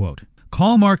no-obligation quote.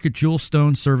 Call Mark at Jewel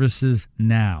Stone Services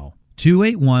now.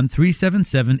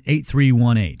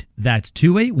 281-377-8318. That's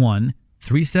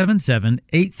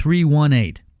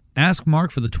 281-377-8318. Ask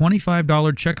Mark for the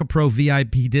 $25 Check-A-Pro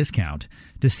VIP discount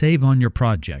to save on your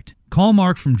project. Call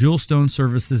Mark from Jewel Stone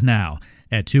Services now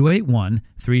at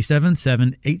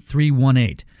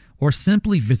 281-377-8318 or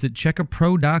simply visit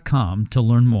checkapro.com to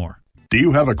learn more. Do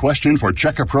you have a question for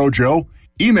Check-A-Pro Joe?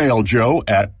 Email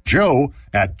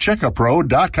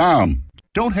joe@checkapro.com.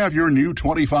 Don't have your new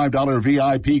 $25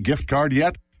 VIP gift card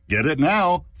yet? Get it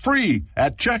now, free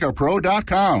at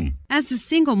checkapro.com. As a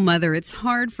single mother, it's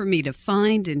hard for me to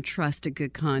find and trust a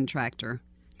good contractor.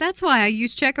 That's why I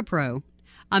use Check-A-Pro.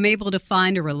 I'm able to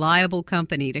find a reliable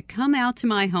company to come out to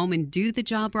my home and do the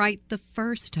job right the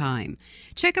first time.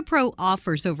 Check-A-Pro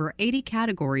offers over 80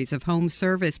 categories of home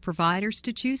service providers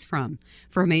to choose from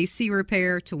AC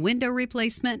repair to window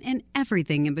replacement and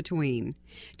everything in between.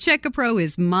 Check-A-Pro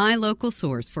is my local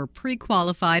source for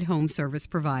pre-qualified home service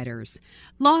providers.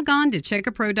 Log on to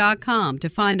checkapro.com to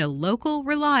find a local,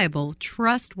 reliable,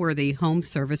 trustworthy home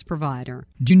service provider.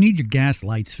 Do you need your gas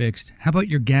lights fixed? How about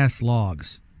your gas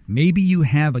logs? Maybe you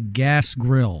have a gas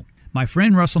grill. My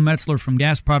friend Russell Metzler from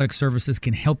Gas Product Services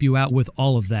can help you out with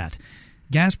all of that.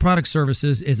 Gas Product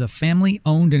Services is a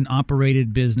family-owned and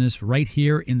operated business right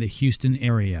here in the Houston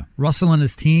area. Russell and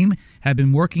his team have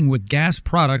been working with gas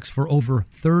products for over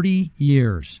 30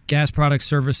 years. Gas Product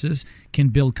Services can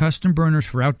build custom burners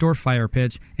for outdoor fire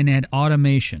pits and add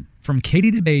automation. From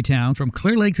Katy to Baytown, from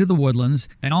Clear Lake to the Woodlands,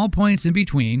 and all points in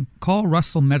between, call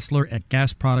Russell Metzler at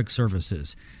Gas Product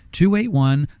Services.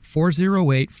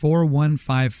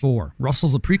 281-408-4154.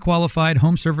 Russell's a pre-qualified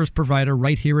home service provider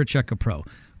right here at Check-A-Pro.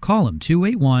 Call him,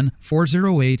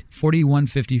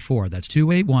 281-408-4154. That's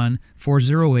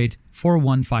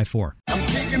 281-408-4154. I'm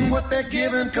taking what they're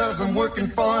giving because I'm working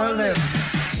for a living.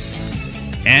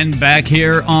 And back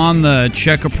here on the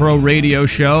Check-A-Pro radio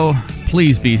show,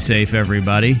 please be safe,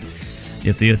 everybody.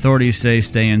 If the authorities say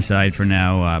stay inside for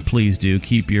now, please do.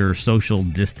 Keep your social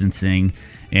distancing.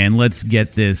 And let's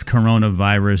get this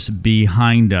coronavirus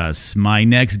behind us. My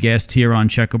next guest here on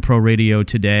Check-A-Pro Radio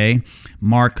today,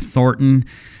 Mark Thornton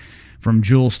from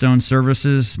Jewel Stone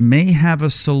Services, may have a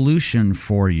solution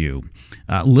for you.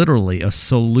 Literally a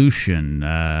solution,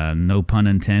 no pun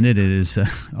intended. It is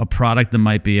a product that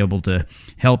might be able to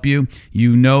help you.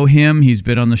 You know him. He's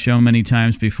been on the show many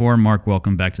times before. Mark,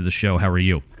 welcome back to the show. How are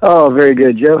you? Oh, very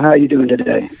good, Joe. How are you doing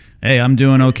today? Hey, I'm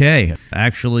doing okay.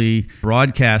 Actually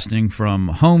broadcasting from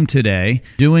home today,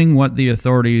 doing what the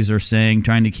authorities are saying,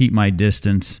 trying to keep my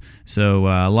distance. So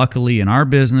luckily in our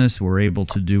business, we're able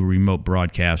to do remote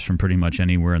broadcasts from pretty much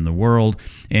anywhere in the world.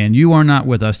 And you are not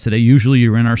with us today. Usually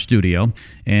you're in our studio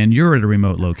and you're at a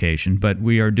remote location, but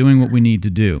we are doing what we need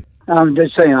to do. I'm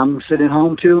just saying, I'm sitting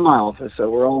home too in my office, so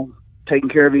we're all taking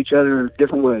care of each other in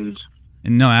different ways.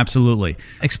 No, absolutely.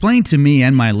 Explain to me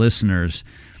and my listeners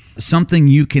something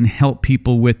you can help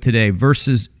people with today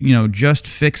versus, just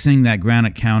fixing that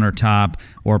granite countertop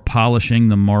or polishing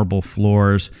the marble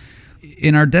floors.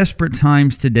 In our desperate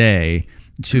times today,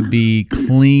 to be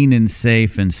clean and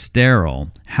safe and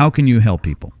sterile, how can you help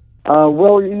people?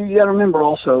 Well, you got to remember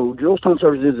also, Jewel Stone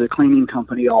Services is a cleaning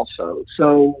company also.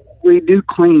 So we do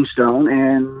clean stone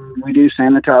and we do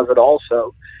sanitize it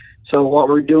also. So what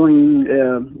we're doing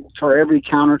for every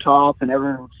countertop and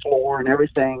every floor and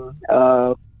everything,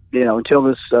 until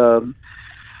this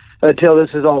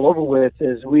is all over with,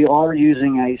 is we are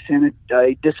using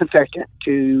a disinfectant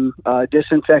to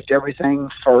disinfect everything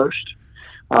first.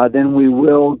 Then we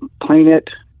will clean it,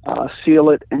 seal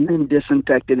it, and then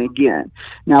disinfect it again.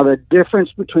 Now, the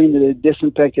difference between the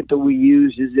disinfectant that we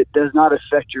use is it does not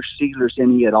affect your sealers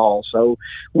any at all. So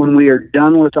when we are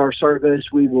done with our service,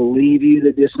 we will leave you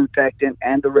the disinfectant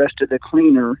and the rest of the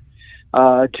cleaner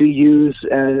to use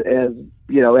as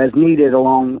needed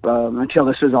along until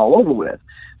this is all over with.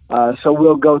 So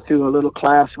we'll go through a little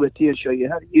class with you, show you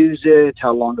how to use it,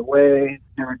 how long to wait,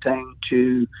 everything,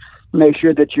 to make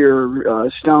sure that your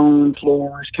stone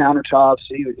floors, countertops,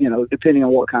 depending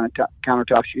on what kind of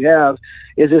countertops you have,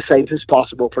 is as safe as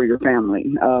possible for your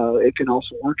family. It can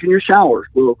also work in your showers.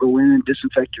 We'll go in and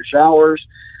disinfect your showers.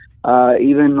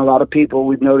 Even a lot of people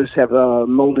we've noticed have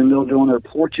mold and mildew on their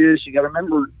porches. You got to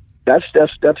remember, that's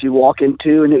stuff you walk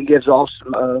into, and it gives off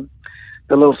some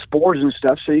the little spores and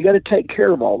stuff. So you got to take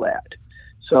care of all that.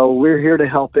 So we're here to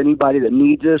help anybody that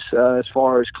needs us as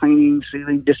far as cleaning,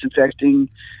 sealing, disinfecting,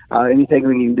 anything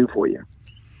we can do for you.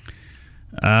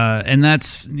 And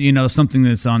that's something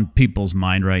that's on people's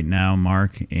mind right now,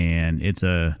 Mark, and it's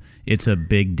a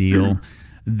big deal.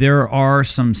 There are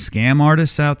some scam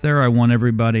artists out there I want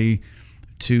everybody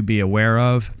to be aware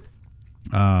of.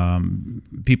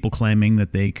 people claiming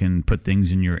that they can put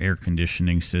things in your air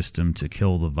conditioning system to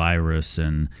kill the virus,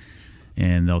 and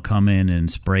they'll come in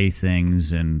and spray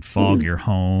things and fog your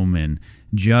home. And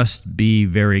just be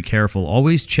very careful.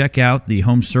 Always check out the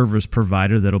home service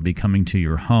provider that'll be coming to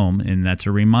your home. And that's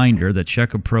a reminder that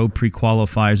CheckAPro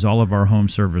pre-qualifies all of our home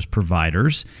service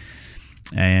providers.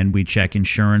 And we check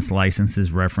insurance,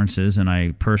 licenses, references, and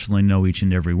I personally know each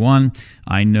and every one.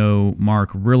 I know Mark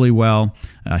really well.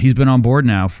 He's been on board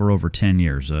now for over 10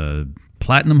 years.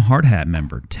 Platinum Hard Hat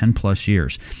member, 10 plus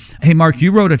years. Hey, Mark,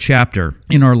 you wrote a chapter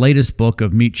in our latest book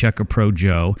of Meet CheckAPro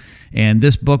Joe. And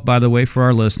this book, by the way, for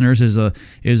our listeners, is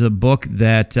a book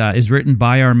that is written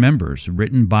by our members,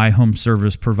 written by home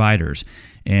service providers.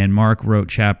 And Mark wrote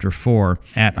chapter 4,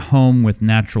 At Home with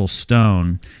Natural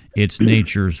Stone, It's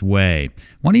Nature's Way.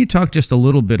 Why don't you talk just a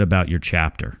little bit about your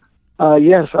chapter?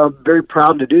 Yes, I'm very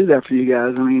proud to do that for you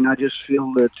guys. I mean, I just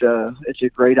feel that it's a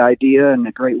great idea and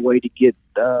a great way to get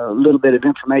a little bit of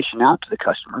information out to the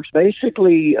customers.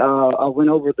 Basically, I went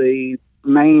over the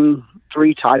main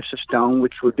 3 types of stone,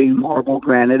 which would be marble,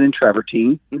 granite, and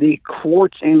travertine. The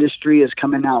quartz industry is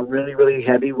coming out really, really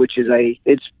heavy, which is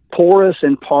it's porous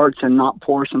in parts and not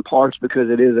porous in parts because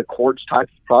it is a quartz type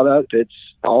of product. It's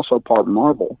also part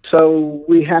marble. So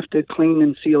we have to clean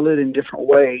and seal it in different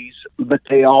ways, but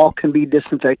they all can be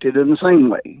disinfected in the same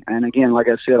way. And again, like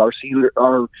I said, our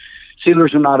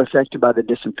sealers are not affected by the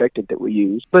disinfectant that we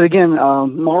use. But again,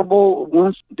 marble,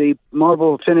 once the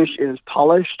marble finish is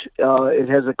polished, it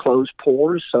has a closed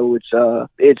pores, so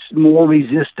it's more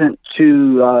resistant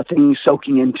to things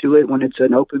soaking into it. When it's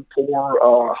an open pore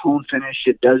home finish,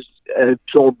 it does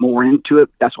absorb more into it.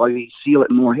 That's why we seal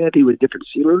it more heavy with different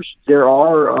sealers. There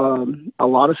are a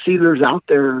lot of sealers out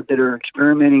there that are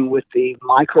experimenting with the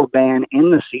microban in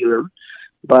the sealer,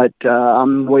 but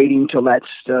I'm waiting till that's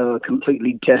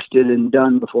completely tested and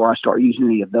done before I start using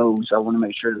any of those. I want to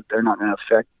make sure that they're not going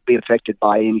to be affected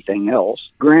by anything else.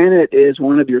 Granite is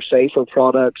one of your safer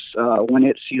products when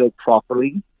it's sealed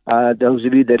properly. Those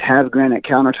of you that have granite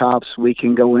countertops, we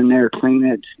can go in there, clean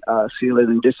it, seal it,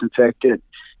 and disinfect it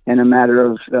in a matter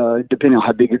of, depending on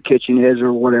how big your kitchen is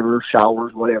or whatever,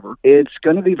 showers, whatever. It's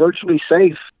going to be virtually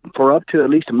safe for up to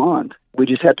at least a month. We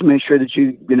just have to make sure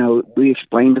that we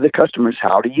explain to the customers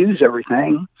how to use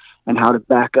everything and how to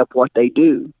back up what they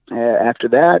do. After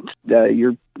that,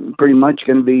 you're pretty much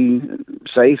going to be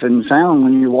safe and sound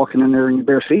when you're walking in there in your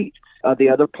bare feet. The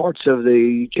other parts of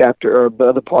the chapter, or the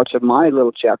other parts of my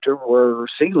little chapter, were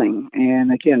sealing.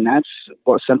 And again, that's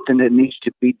something that needs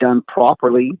to be done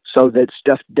properly so that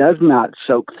stuff does not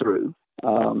soak through.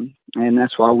 And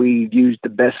that's why we use the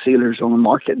best sealers on the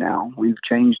market now. We've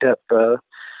changed up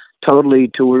totally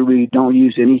to where we don't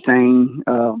use anything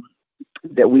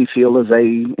that we feel is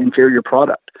a inferior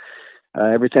product.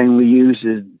 Everything we use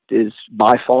is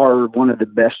by far one of the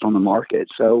best on the market.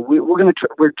 So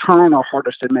we're trying our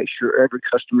hardest to make sure every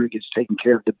customer gets taken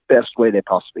care of the best way they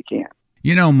possibly can.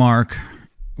 You know, Mark,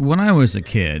 when I was a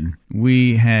kid,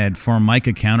 we had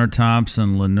Formica countertops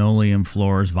and linoleum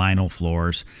floors, vinyl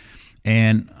floors.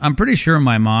 And I'm pretty sure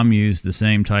my mom used the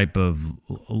same type of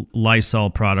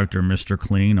Lysol product or Mr.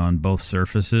 Clean on both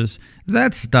surfaces.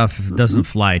 That stuff doesn't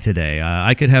fly today.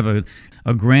 I could have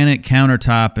a granite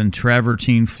countertop and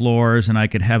travertine floors, and I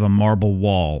could have a marble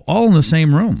wall, all in the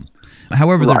same room.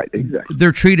 However,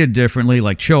 they're treated differently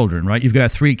like children, right? You've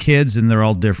got 3 kids, and they're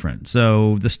all different.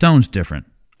 So the stone's different.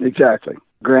 Exactly.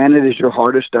 Granite is your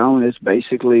hardest stone. It's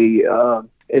basically...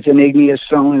 it's an igneous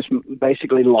stone. It's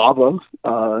basically lava,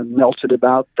 melts at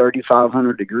about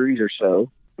 3,500 degrees or so.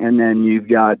 And then you've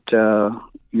got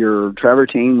your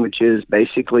travertine, which is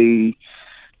basically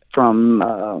from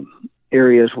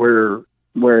areas where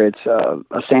it's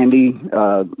a sandy,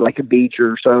 like a beach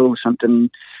or so, something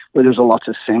where there's lots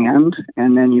of sand.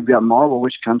 And then you've got marble,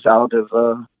 which comes out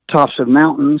of tops of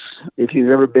mountains. If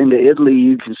you've ever been to Italy,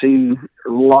 you can see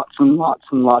lots and lots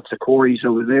and lots of quarries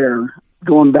over there.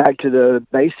 Going back to the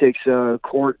basics, a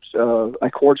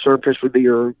quartz surface would be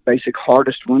your basic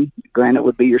hardest one. Granite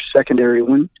would be your secondary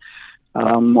one.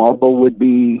 Marble would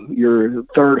be your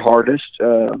third hardest,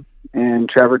 and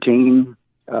travertine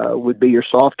would be your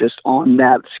softest on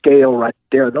that scale right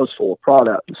there, those 4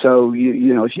 products. So,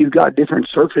 if you've got different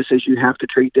surfaces, you have to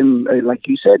treat them, like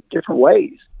you said, different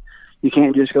ways. You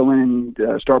can't just go in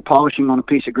and start polishing on a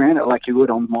piece of granite like you would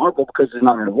on marble because it's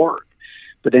not going to work.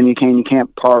 But then you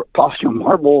can't polish on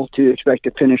marble to expect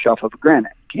to finish off of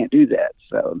granite. You can't do that.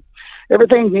 So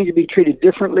everything needs to be treated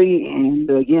differently. And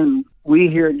again, we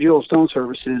here at Jewel Stone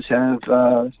Services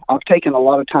I've taken a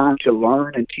lot of time to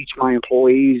learn and teach my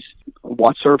employees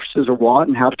what surfaces are what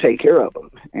and how to take care of them.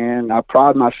 And I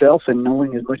pride myself in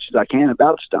knowing as much as I can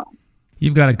about stone.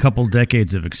 You've got a couple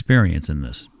decades of experience in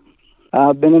this.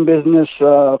 I've been in business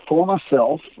for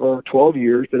myself for 12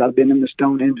 years, but I've been in the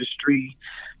stone industry.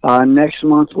 Next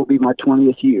month will be my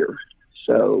 20th year.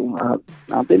 So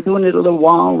I've been doing it a little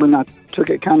while, and I took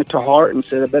it kind of to heart and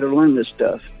said, I better learn this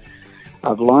stuff.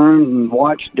 I've learned and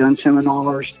watched, done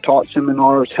seminars, taught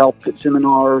seminars, helped at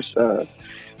seminars.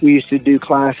 We used to do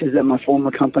classes at my former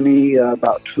company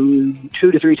about two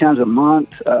to three times a month.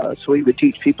 So we would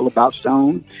teach people about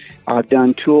stone. I've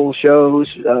done tool shows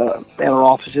at our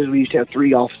offices. We used to have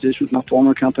 3 offices with my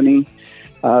former company.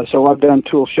 So I've done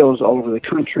tool shows all over the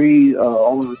country,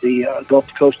 all over the Gulf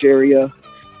Coast area.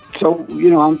 So,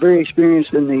 I'm very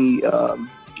experienced in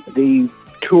the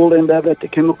tool end of it, the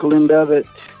chemical end of it,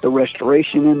 the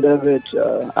restoration end of it.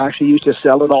 I actually used to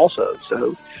sell it also.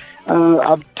 So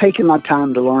I've taken my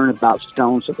time to learn about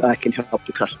stone so that I can help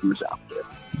the customers out there.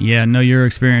 Yeah, know your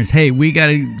experience. Hey, we got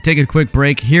to take a quick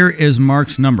break. Here is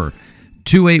Mark's number,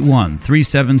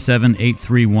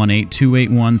 281-377-8318,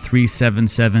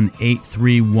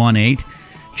 281-377-8318.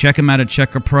 Check him out at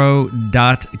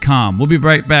checkapro.com. We'll be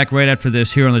right back right after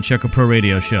this here on the Check A Pro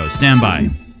Radio Show. Stand by.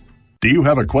 Do you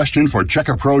have a question for Check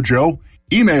A Pro Joe?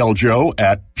 Email Joe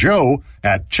at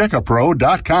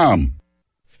checkapro.com.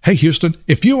 Hey, Houston,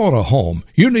 if you own a home,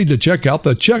 you need to check out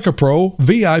the Check A Pro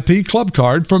VIP Club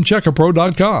Card from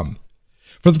checkapro.com.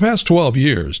 For the past 12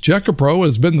 years, Check A Pro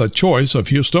has been the choice of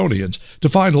Houstonians to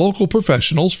find local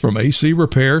professionals from AC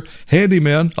repair,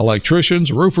 handymen,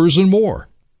 electricians, roofers, and more.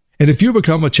 And if you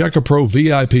become a Check A Pro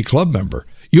VIP Club member,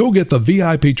 you'll get the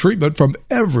VIP treatment from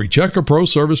every Check A Pro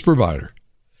service provider.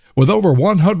 With over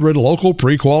 100 local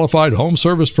pre-qualified home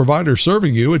service providers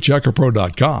serving you at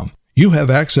checkapro.com, you have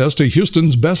access to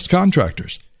Houston's best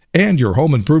contractors, and your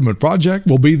home improvement project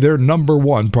will be their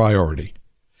 #1 priority.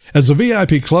 As a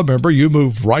VIP club member, you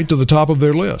move right to the top of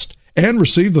their list and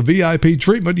receive the VIP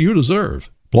treatment you deserve.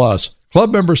 Plus,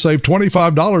 club members save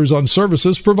 $25 on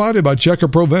services provided by Check A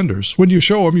Pro vendors when you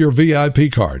show them your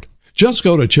VIP card. Just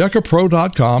go to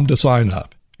checkapro.com to sign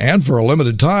up. And for a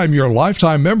limited time, your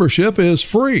lifetime membership is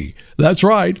free. That's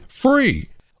right, free.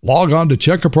 Log on to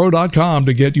checkapro.com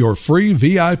to get your free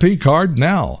VIP card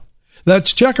now.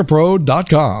 That's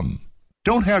checkapro.com.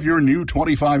 Don't have your new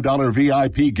 $25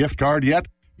 VIP gift card yet?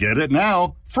 Get it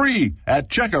now, free at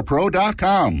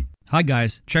checkapro.com. Hi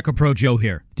guys, Check A Pro Joe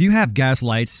here. Do you have gas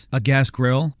lights, a gas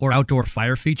grill, or outdoor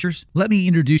fire features? Let me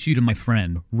introduce you to my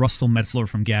friend, Russell Metzler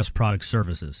from Gas Product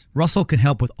Services. Russell can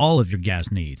help with all of your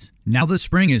gas needs. Now that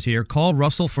spring is here, call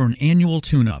Russell for an annual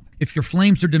tune-up. If your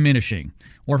flames are diminishing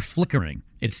or flickering,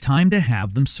 it's time to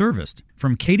have them serviced.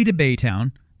 From Katy to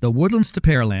Baytown, the Woodlands to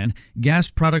Pearland, Gas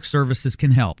Product Services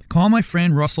can help. Call my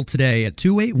friend Russell today at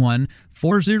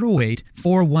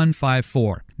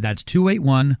 281-408-4154. That's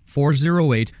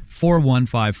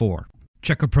 281-408-4154.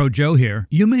 Check A Pro Joe here.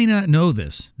 You may not know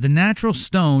this. The natural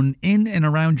stone in and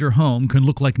around your home can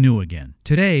look like new again.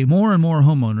 Today, more and more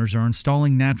homeowners are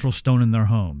installing natural stone in their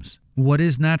homes. What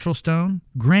is natural stone?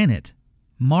 Granite,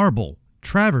 marble,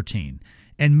 travertine,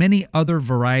 and many other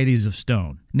varieties of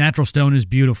stone. Natural stone is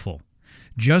beautiful.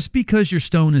 Just because your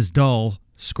stone is dull,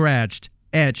 scratched,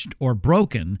 etched, or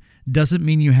broken doesn't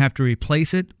mean you have to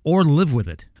replace it or live with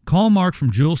it. Call Mark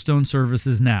from Jewel Stone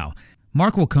Services now.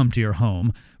 Mark will come to your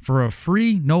home for a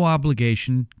free,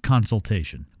 no-obligation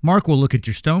consultation. Mark will look at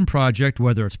your stone project,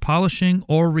 whether it's polishing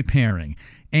or repairing,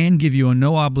 and give you a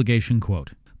no-obligation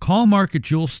quote. Call Mark at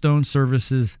Jewel Stone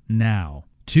Services now.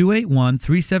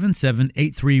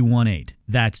 281-377-8318.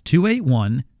 That's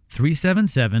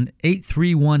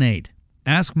 281-377-8318.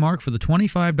 Ask Mark for the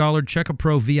 $25 Check A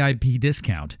Pro VIP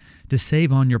discount to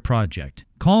save on your project.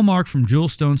 Call Mark from Jewel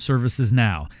Stone Services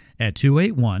now at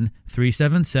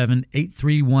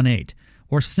 281-377-8318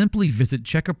 or simply visit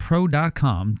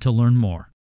checkapro.com to learn more.